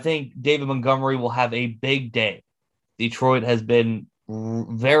 I think David Montgomery will have a big day. Detroit has been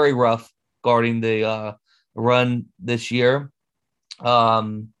very rough guarding the run this year.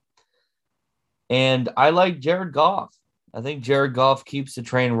 And I like Jared Goff. I think Jared Goff keeps the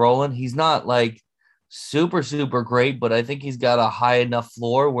train rolling. He's not like super, super great, but I think he's got a high enough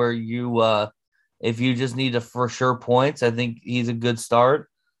floor where if you just need to for sure points, I think he's a good start.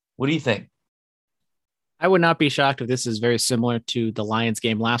 What do you think? I would not be shocked if this is very similar to the Lions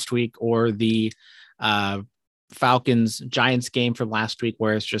game last week or the Falcons Giants game from last week,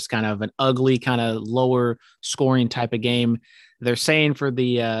 where it's just kind of an ugly, kind of lower scoring type of game. They're saying for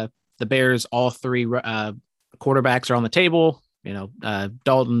the Bears, all three quarterbacks are on the table.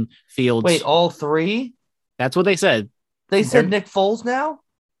 Dalton, Fields. Wait, all three? That's what they said. They said Nick Foles now?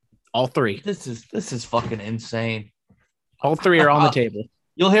 All three. This is fucking insane. All three are on the table.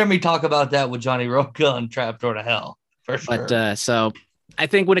 You'll hear me talk about that with Johnny Roca on Trapdoor to Hell for sure. But so I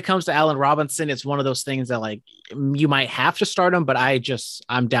think when it comes to Allen Robinson, it's one of those things that like you might have to start him, but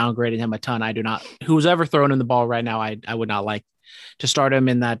I'm downgrading him a ton. I do not. Who's ever throwing him the ball right now, I would not like to start him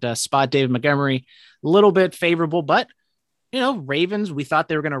in that spot. David Montgomery, a little bit favorable, but Ravens, we thought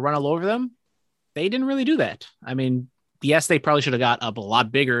they were going to run all over them. They didn't really do that. I mean, yes, they probably should have got up a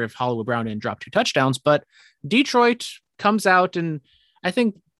lot bigger if Hollywood Brown didn't drop 2 touchdowns, but Detroit comes out, and I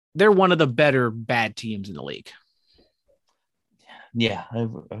think they're one of the better bad teams in the league. Yeah, I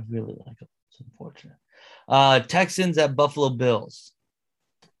really like them. It's unfortunate. Texans at Buffalo Bills.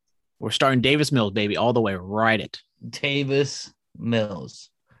 We're starting Davis Mills, baby, all the way. Ride it. Davis Mills.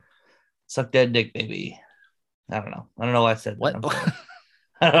 Suck that dick, baby. I don't know why I said that. What?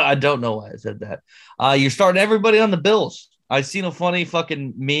 I don't know why I said that. You're starting everybody on the Bills. I seen a funny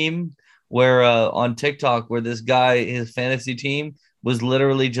fucking meme where on TikTok where this guy, his fantasy team was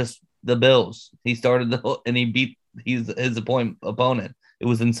literally just the Bills. He started and he beat his opponent. It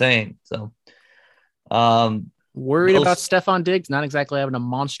was insane. So, Worried about Stephon Diggs not exactly having a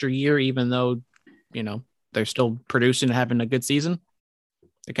monster year, even though, they're still producing and having a good season.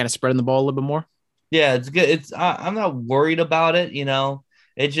 They're kind of spreading the ball a little bit more. Yeah, it's good. I'm not worried about it.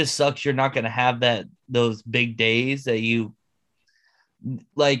 It just sucks. You're not going to have those big days that you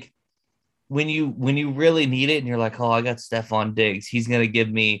like when you really need it. And you're like, oh, I got Stephon Diggs. He's going to give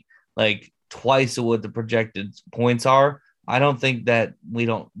me like twice of what the projected points are. I don't think that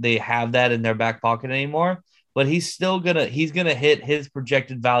they have that in their back pocket anymore, but he's going to hit his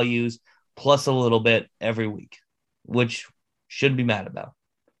projected values plus a little bit every week, which shouldn't be mad about.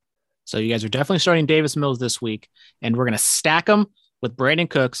 So you guys are definitely starting Davis Mills this week, and we're going to stack him with Brandon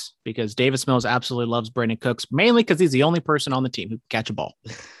Cooks because Davis Mills absolutely loves Brandon Cooks, mainly because he's the only person on the team who can catch a ball.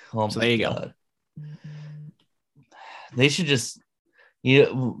 Oh, so there you go. They should just,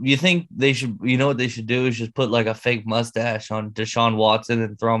 you think they should, what they should do is just put like a fake mustache on Deshaun Watson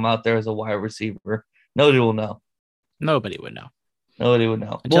and throw him out there as a wide receiver. Nobody will know. Nobody would know. Nobody would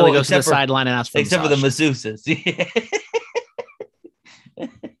know. Until he goes to the sideline and asks for except for the masseuses.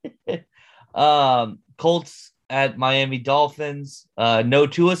 Colts at Miami Dolphins. No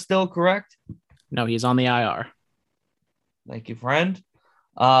Tua still, correct? No, he's on the IR. Thank you, friend.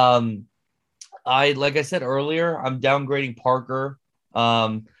 Like I said earlier, I'm downgrading Parker.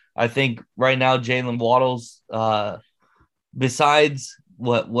 I think right now Jalen Waddle's besides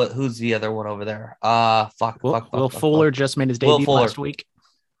who's the other one over there? Will Fuller just made his debut last week.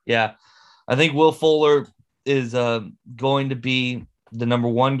 Yeah. I think Will Fuller is going to be the number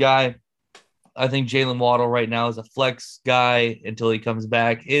one guy. I think Jalen Waddle right now is a flex guy until he comes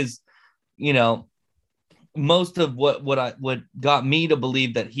back. Most of what got me to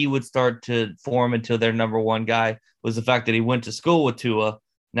believe that he would start to form into their number one guy was the fact that he went to school with Tua.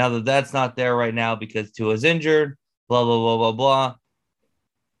 Now that that's not there right now because Tua's injured, blah, blah, blah, blah, blah.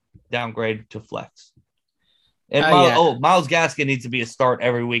 Downgrade to flex. And Myles Gaskin needs to be a start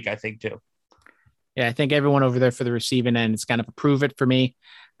every week, I think, too. Yeah, I think everyone over there for the receiving end is kind of a prove it for me,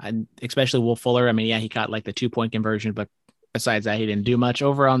 and especially Will Fuller. I mean, yeah, he got like the 2-point conversion, but besides that, he didn't do much.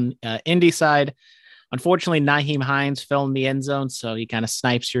 Over on Indy side, unfortunately, Nyheim Hines fell in the end zone, so he kind of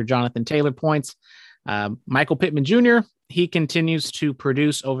snipes your Jonathan Taylor points. Michael Pittman Jr., he continues to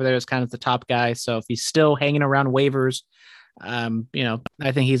produce over there as kind of the top guy. So if he's still hanging around waivers, I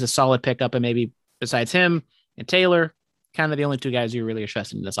think he's a solid pickup. And maybe besides him and Taylor, kind of the only two guys you're really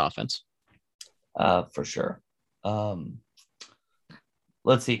interested in this offense. For sure.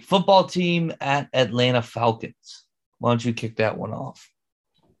 Let's see. Football team at Atlanta Falcons. Why don't you kick that one off?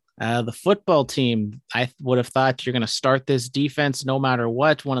 The football team, I would have thought you're going to start this defense no matter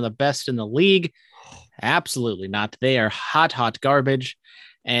what. One of the best in the league. Absolutely not. They are hot garbage.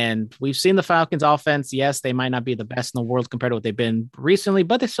 And we've seen the Falcons offense. Yes, they might not be the best in the world compared to what they've been recently,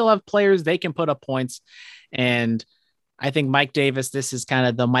 but they still have players. They can put up points. And I think Mike Davis, this is kind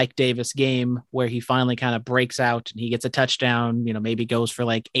of the Mike Davis game where he finally kind of breaks out and he gets a touchdown, maybe goes for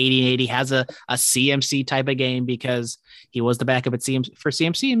like 80, has a CMC type of game because he was the backup at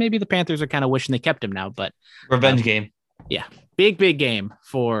CMC. And maybe the Panthers are kind of wishing they kept him now, but revenge game. Yeah. Big game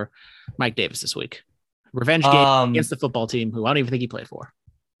for Mike Davis this week. Revenge game against the football team who I don't even think he played for.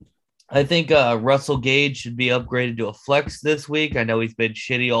 I think Russell Gage should be upgraded to a flex this week. I know he's been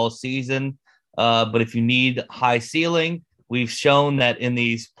shitty all season. But if you need high ceiling, we've shown that in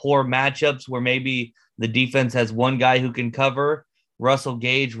these poor matchups where maybe the defense has one guy who can cover, Russell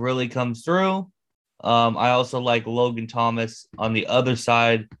Gage really comes through. I also like Logan Thomas on the other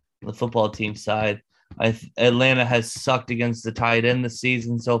side, the football team side. Atlanta has sucked against the tight end this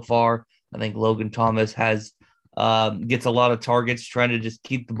season so far. I think Logan Thomas gets a lot of targets, trying to just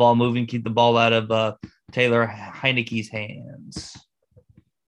keep the ball moving, keep the ball out of Taylor Heineke's hands.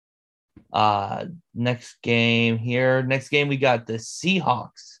 Next game, we got the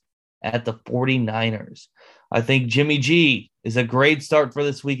Seahawks at the 49ers. I think Jimmy G is a great start for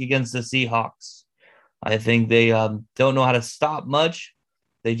this week against the Seahawks. I think they don't know how to stop much.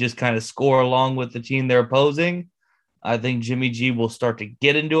 They just kind of score along with the team they're opposing. I think Jimmy G will start to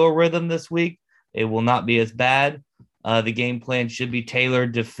get into a rhythm this week. It will not be as bad. The game plan should be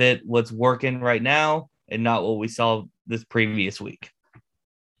tailored to fit what's working right now and not what we saw this previous week.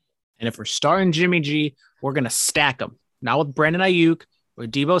 And if we're starting Jimmy G, we're going to stack him. Not with Brandon Ayuk or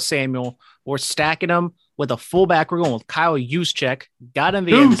Deebo Samuel. We're stacking him with a fullback. We're going with Kyle Juszczyk. Got in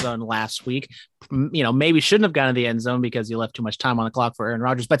the end zone last week. Maybe shouldn't have gotten in the end zone because he left too much time on the clock for Aaron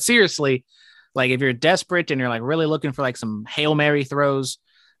Rodgers. But seriously, like if you're desperate and you're like really looking for like some Hail Mary throws,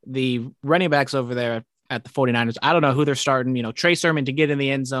 the running backs over there at the 49ers, I don't know who they're starting. Trey Sermon to get in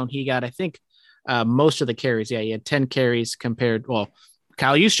the end zone. He got, I think, most of the carries. Yeah, he had 10 carries compared. Well,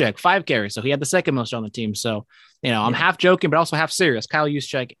 Kyle Juszczyk, 5 carries. So he had the second most on the team. So, I'm half joking, but also half serious. Kyle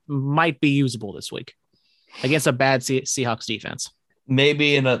Juszczyk might be usable this week against a bad Seahawks defense.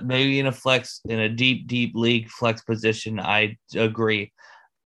 Maybe in a flex, in a deep league flex position. I agree.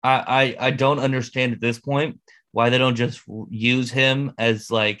 I don't understand at this point why they don't just use him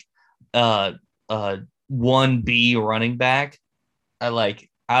as like 1B running back. I like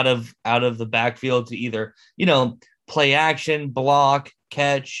out of the backfield to either, play action, block,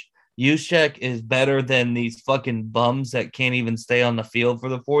 catch. Juszczyk is better than these fucking bums that can't even stay on the field for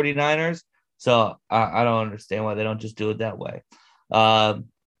the 49ers. So I don't understand why they don't just do it that way. Tyler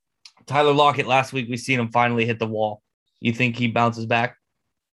Lockett, last week we seen him finally hit the wall. You think he bounces back?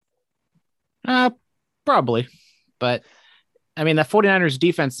 Probably. But, I mean, the 49ers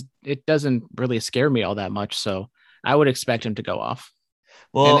defense, it doesn't really scare me all that much. So I would expect him to go off.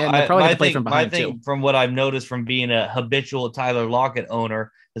 Well, and they're probably going to play from behind, too. From what I've noticed from being a habitual Tyler Lockett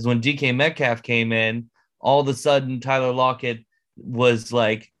owner is when DK Metcalf came in, all of a sudden Tyler Lockett was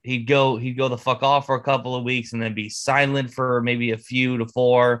like, he'd go the fuck off for a couple of weeks and then be silent for maybe a few to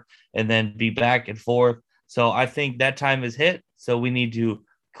 4 and then be back and forth. So I think that time is hit. So we need to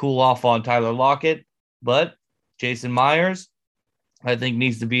cool off on Tyler Lockett. But Jason Myers, I think,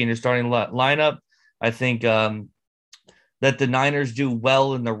 needs to be in your starting lineup. I think that the Niners do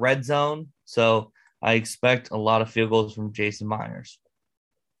well in the red zone. So I expect a lot of field goals from Jason Myers.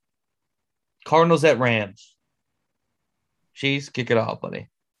 Cardinals at Rams. Cheese, kick it off, buddy.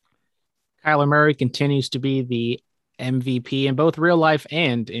 Kyler Murray continues to be the MVP in both real life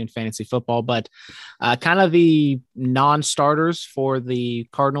and in fantasy football, but kind of the non-starters for the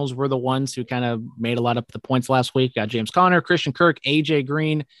Cardinals were the ones who kind of made a lot of the points last week. Got James Conner, Christian Kirk, AJ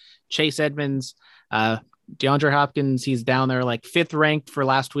Green, Chase Edmonds, DeAndre Hopkins. He's down there like 5th ranked for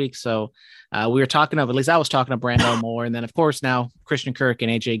last week. So we were talking of, at least I was talking to Brando Moore. And then of course now Christian Kirk and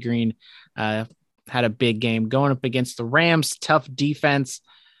AJ Green had a big game going up against the Rams. Tough defense.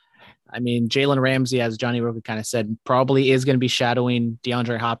 I mean, Jalen Ramsey, as Johnny Rogan kind of said, probably is going to be shadowing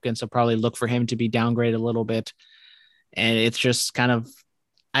DeAndre Hopkins. So probably look for him to be downgraded a little bit. And it's just kind of,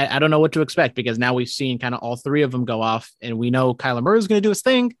 I don't know what to expect because now we've seen kind of all 3 of them go off and we know Kyler Murray is going to do his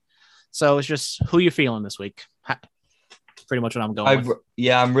thing. So it's just who you feeling this week. Pretty much what I'm going with.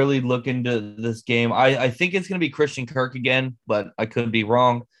 Yeah, I'm really looking to this game. I think it's going to be Christian Kirk again, but I could be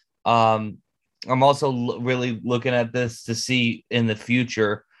wrong. I'm also really looking at this to see in the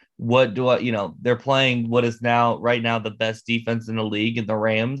future, what do I, they're playing what is right now the best defense in the league in the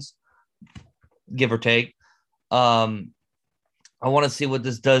Rams, give or take. I want to see what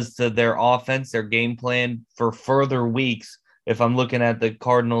this does to their offense, their game plan for further weeks. If I'm looking at the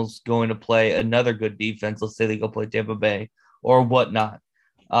Cardinals going to play another good defense, let's say they go play Tampa Bay or whatnot.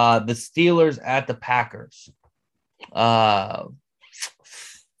 The Steelers at the Packers.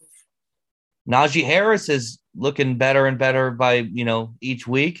 Najee Harris is looking better and better by, each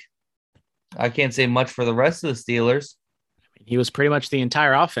week. I can't say much for the rest of the Steelers. He was pretty much the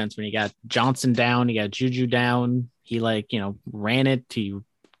entire offense when you got Johnson down, you got Juju down. He ran it. He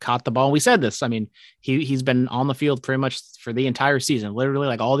caught the ball. We said this. I mean, he's been on the field pretty much for the entire season, literally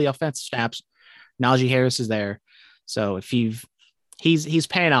like all the offensive snaps. Najee Harris is there. So if he's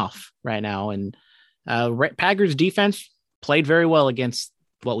paying off right now. And Packers defense played very well against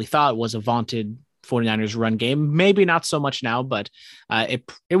what we thought was a vaunted 49ers run game. Maybe not so much now, but it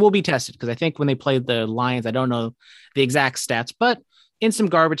will be tested because I think when they played the Lions, I don't know the exact stats, but in some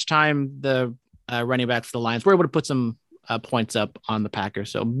garbage time, the running back for the Lions were able to put some points up on the Packers.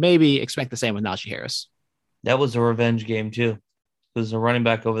 So maybe expect the same with Najee Harris. That was a revenge game too, because the running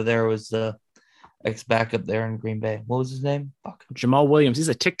back over there was the ex-backup there in Green Bay. What was his name? Fuck. Jamal Williams. He's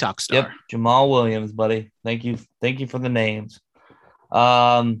a TikTok star. Yep, Jamal Williams, buddy. Thank you for the names.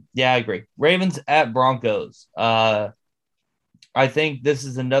 Yeah, I agree. Ravens at Broncos. I think this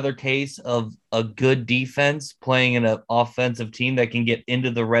is another case of a good defense playing in an offensive team that can get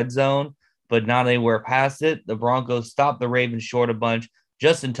into the red zone, but not anywhere past it. The Broncos stopped the Ravens short a bunch.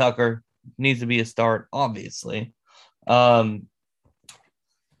 Justin Tucker needs to be a start, obviously. I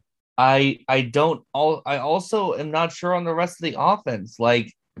also am not sure on the rest of the offense.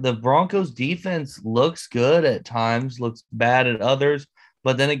 Like, the Broncos defense looks good at times, looks bad at others,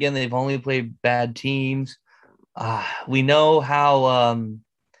 but then again, they've only played bad teams. We know how,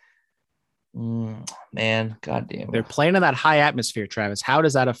 man, goddamn. They're playing in that high atmosphere, Travis. How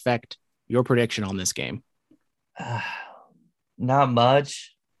does that affect your prediction on this game? Not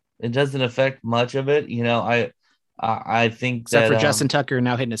much. It doesn't affect much of it. I think except for Justin Tucker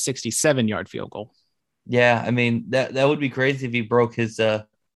now hitting a 67-yard field goal. Yeah, I mean that would be crazy if he broke his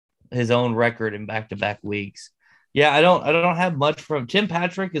own record in back-to-back weeks. Yeah, I don't have much from Tim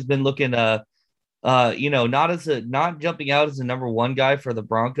Patrick. Has been looking not jumping out as the number one guy for the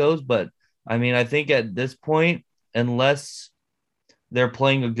Broncos, but I mean, I think at this point, unless they're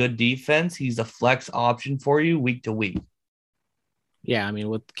playing a good defense, he's a flex option for you week to week. Yeah, I mean,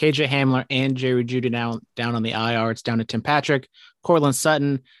 with KJ Hamler and Jerry Jeudy down on the IR, it's down to Tim Patrick, Cortland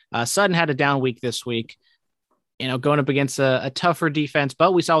Sutton. Sutton had a down week this week, going up against a tougher defense,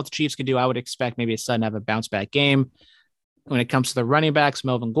 but we saw what the Chiefs could do. I would expect maybe Sutton have a bounce back game. When it comes to the running backs,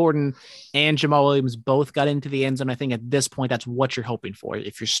 Melvin Gordon and Jamal Williams both got into the end zone. I think at this point, that's what you're hoping for.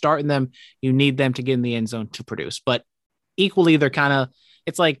 If you're starting them, you need them to get in the end zone to produce. But equally, they're kind of,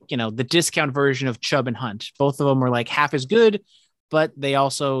 it's like, the discount version of Chubb and Hunt. Both of them are like half as good, but they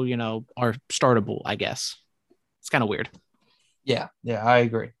also, are startable, I guess. It's kind of weird. Yeah, I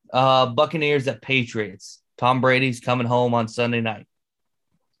agree. Buccaneers at Patriots. Tom Brady's coming home on Sunday night.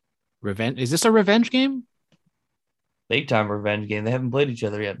 Revenge? Is this a revenge game? Big time revenge game. They haven't played each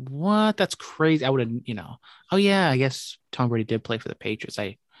other yet. What? That's crazy. I would have, oh yeah, I guess Tom Brady did play for the Patriots.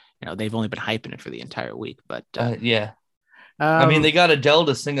 They've only been hyping it for the entire week, but yeah. I mean, they got Adele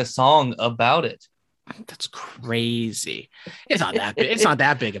to sing a song about it. That's crazy. It's not that big. It's not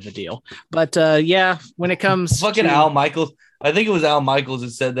that big of a deal. But yeah, when it comes fucking Al Michaels, I think it was Al Michaels who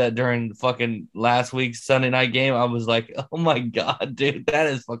said that during fucking last week's Sunday night game. I was like, oh my God, dude, that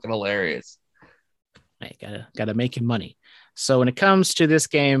is fucking hilarious. Hey, gotta make him money. So when it comes to this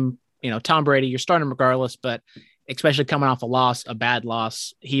game, Tom Brady, you're starting him regardless, but especially coming off a bad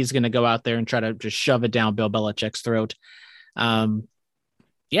loss, he's going to go out there and try to just shove it down Bill Belichick's throat.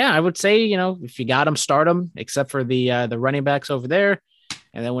 Yeah, I would say, if you got him, start him, except for the running backs over there.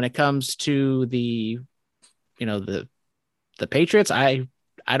 And then when it comes to the Patriots, I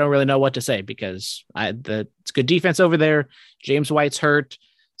don't really know what to say because it's good defense over there. James White's hurt.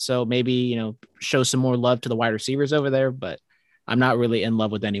 So maybe, show some more love to the wide receivers over there, but I'm not really in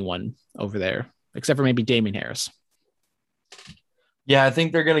love with anyone over there, except for maybe Damien Harris. Yeah, I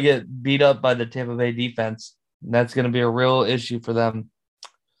think they're going to get beat up by the Tampa Bay defense. That's going to be a real issue for them.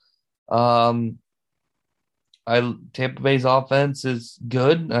 Tampa Bay's offense is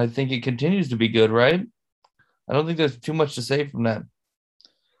good. I think it continues to be good, right? I don't think there's too much to say from that.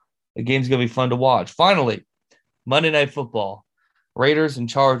 The game's going to be fun to watch. Finally, Monday Night Football. Raiders and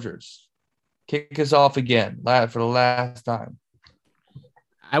Chargers. Kick us off again for the last time.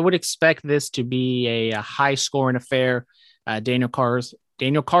 I would expect this to be a high-scoring affair. Daniel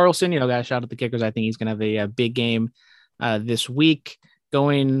Carlson, guys, shout out the Kickers. I think he's going to have a big game this week.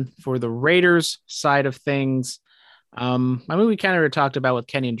 Going for the Raiders side of things, we kind of talked about with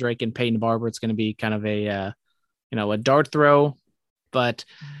Kenny and Drake and Peyton Barber. It's going to be kind of a dart throw, but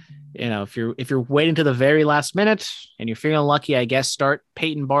if you're waiting to the very last minute and you're feeling lucky, I guess start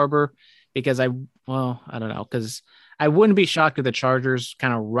Peyton Barber because I don't know, because I wouldn't be shocked if the Chargers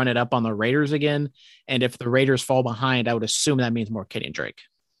kind of run it up on the Raiders again. And if the Raiders fall behind, I would assume that means more Kenny and Drake.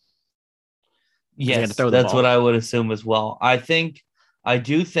 Yes, that's what I would assume as well. I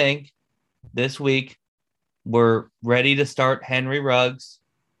do think this week we're ready to start Henry Ruggs,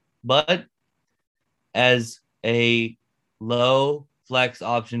 but as a low flex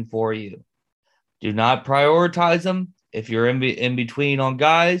option for you. Do not prioritize him. If you're in between on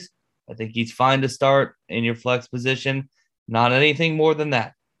guys, I think he's fine to start in your flex position. Not anything more than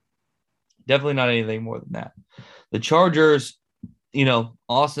that. Definitely not anything more than that. The Chargers,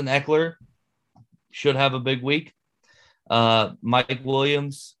 Austin Eckler should have a big week. Mike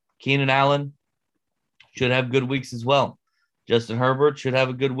Williams, Keenan Allen should have good weeks as well. Justin Herbert should have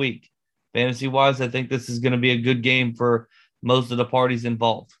a good week. Fantasy-wise, I think this is going to be a good game for most of the parties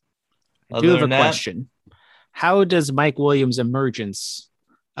involved. I do have a question. How does Mike Williams' emergence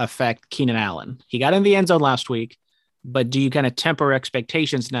affect Keenan Allen? He got in the end zone last week, but do you kind of temper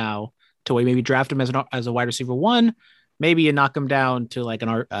expectations now to where maybe draft him as a wide receiver 1? Maybe you knock him down to like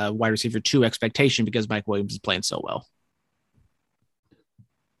a wide receiver 2 expectation because Mike Williams is playing so well.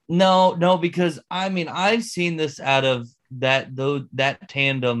 No, because I've seen this out of that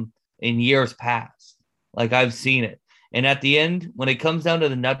tandem in years past. Like I've seen it. And at the end, when it comes down to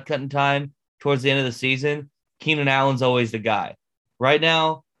the nut cutting time towards the end of the season, Keenan Allen's always the guy. Right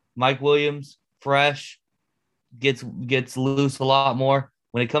now, Mike Williams, fresh, gets loose a lot more.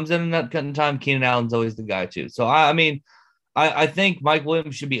 When it comes down to nut cutting time, Keenan Allen's always the guy too. So I think Mike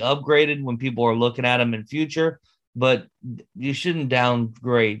Williams should be upgraded when people are looking at him in future, but you shouldn't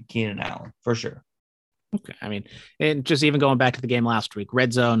downgrade Keenan Allen for sure. Okay. And just even going back to the game last week,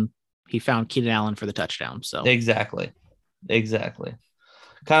 red zone, he found Keenan Allen for the touchdown. So exactly. Kind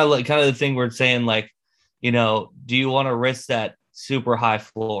of the thing we're saying, like, do you want to risk that super high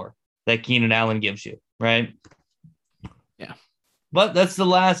floor that Keenan Allen gives you, right? Yeah. But that's the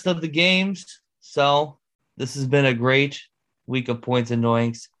last of the games. So this has been a great week of points and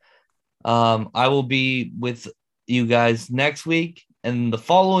noinks. I will be with you guys next week, and the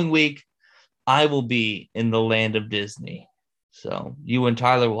following week I will be in the land of Disney. So you and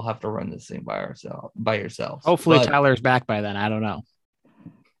Tyler will have to run this thing by yourselves. Hopefully Tyler's back by then. I don't know.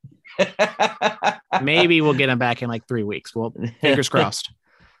 Maybe we'll get him back in like 3 weeks. Well, fingers crossed.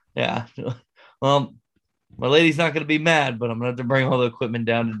 Yeah. Well, my lady's not going to be mad, but I'm going to have to bring all the equipment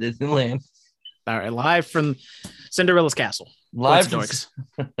down to Disneyland. All right, live from Cinderella's castle. Live from,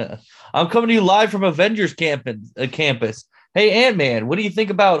 I'm coming to you live from Avengers campus. Hey, Ant-Man, what do you think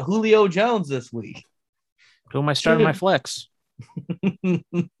about Julio Jones this week? Who am I starting my flex?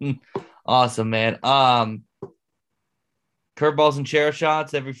 Awesome, man. Curveballs and chair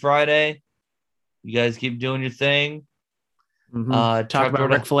shots every Friday. You guys keep doing your thing. Mm-hmm. Talk about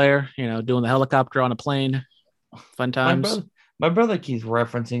Ric Flair, doing the helicopter on a plane. Fun times. My brother keeps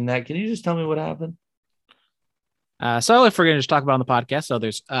referencing that. Can you just tell me what happened? So if we're going to just talk about on the podcast, so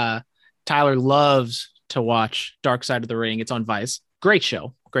there's Tyler loves to watch Dark Side of the Ring. It's on Vice. Great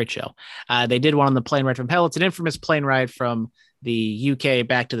show. They did one on the plane ride from hell. It's an infamous plane ride from the UK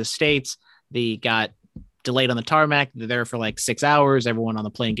back to the States. They got delayed on the tarmac. They're there for like 6 hours. Everyone on the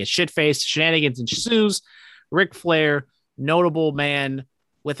plane gets shit-faced. Shenanigans ensues. Ric Flair, notable man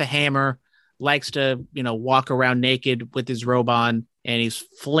with a hammer, likes to, walk around naked with his robe on, and he's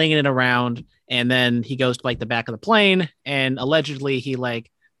flinging it around. And then he goes to like the back of the plane, and allegedly he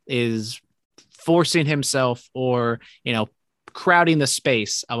is forcing himself or, crowding the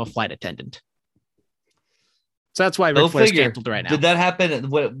space of a flight attendant. So that's why Ric Flair's canceled right now. Did that happen?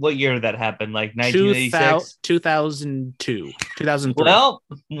 What year did that happen? Like 1986? 2002, 2003.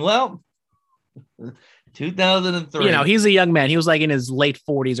 Well, 2003. He's a young man. He was like in his late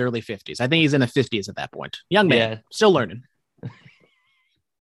 40s, early 50s. I think he's in the 50s at that point. Young man, still learning.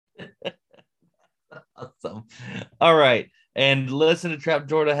 Awesome. All right. And listen to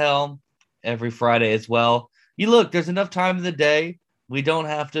Trapdoor to Hell every Friday as well. There's enough time in the day. We don't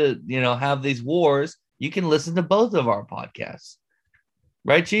have to, have these wars. You can listen to both of our podcasts.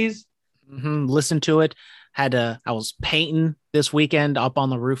 Right, Cheese? Mm-hmm. Listen to it. I was painting this weekend up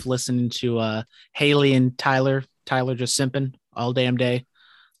on the roof listening to Haley and Tyler. Tyler just simping all damn day.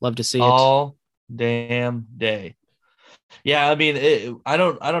 Love to see it. All damn day. Yeah, I mean, I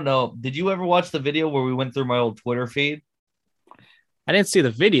don't know. Did you ever watch the video where we went through my old Twitter feed? I didn't see the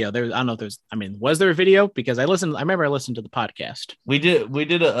video. I don't know if was there a video? Because I remember I listened to the podcast. We did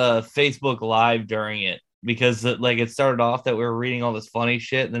a Facebook Live during it because it started off that we were reading all this funny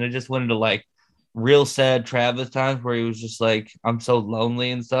shit, and then it just went into real sad Travis times where he was just like, I'm so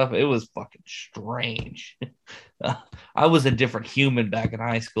lonely and stuff. It was fucking strange. I was a different human back in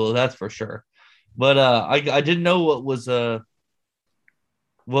high school, that's for sure. But I didn't know what was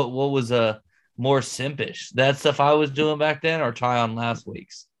more simpish, that stuff I was doing back then or try on last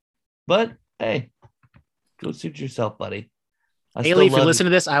week's. But hey, go suit yourself, buddy. Haley, if you listen to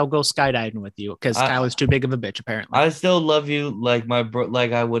this, I'll go skydiving with you because Tyler's too big of a bitch, apparently. I still love you like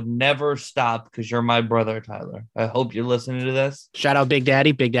I would never stop because you're my brother, Tyler. I hope you're listening to this. Shout out Big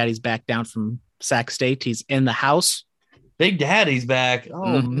Daddy. Big Daddy's back down from Sac State. He's in the house. Big Daddy's back.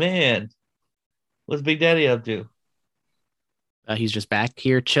 Oh, man. What's Big Daddy up to? He's just back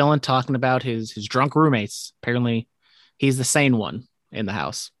here chilling, talking about his drunk roommates. Apparently, he's the sane one in the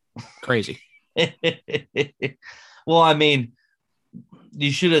house. Crazy. Well, I mean,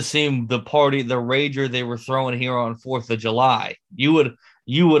 you should have seen the rager they were throwing here on 4th of July. You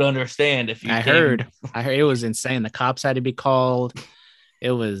would understand if you. I heard it was insane. The cops had to be called.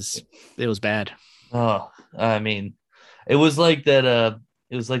 It was bad. Oh, I mean, it was like that.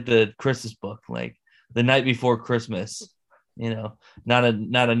 It was like the Christmas book, like the night before Christmas. Not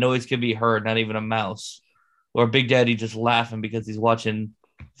a noise can be heard, not even a mouse. Or Big Daddy just laughing because he's watching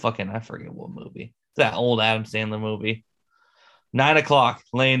I forget what movie. It's that old Adam Sandler movie. 9 o'clock,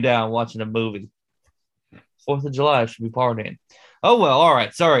 laying down, watching a movie. 4th of July, I should be partying. Oh, well, all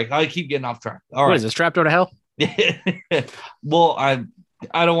right. Sorry, I keep getting off track. All right. What is this, Trapdoor to Hell? Well, I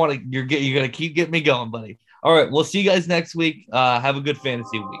don't want to. You're going to keep getting me going, buddy. All right, we'll see you guys next week. Have a good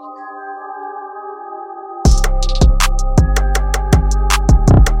fantasy week.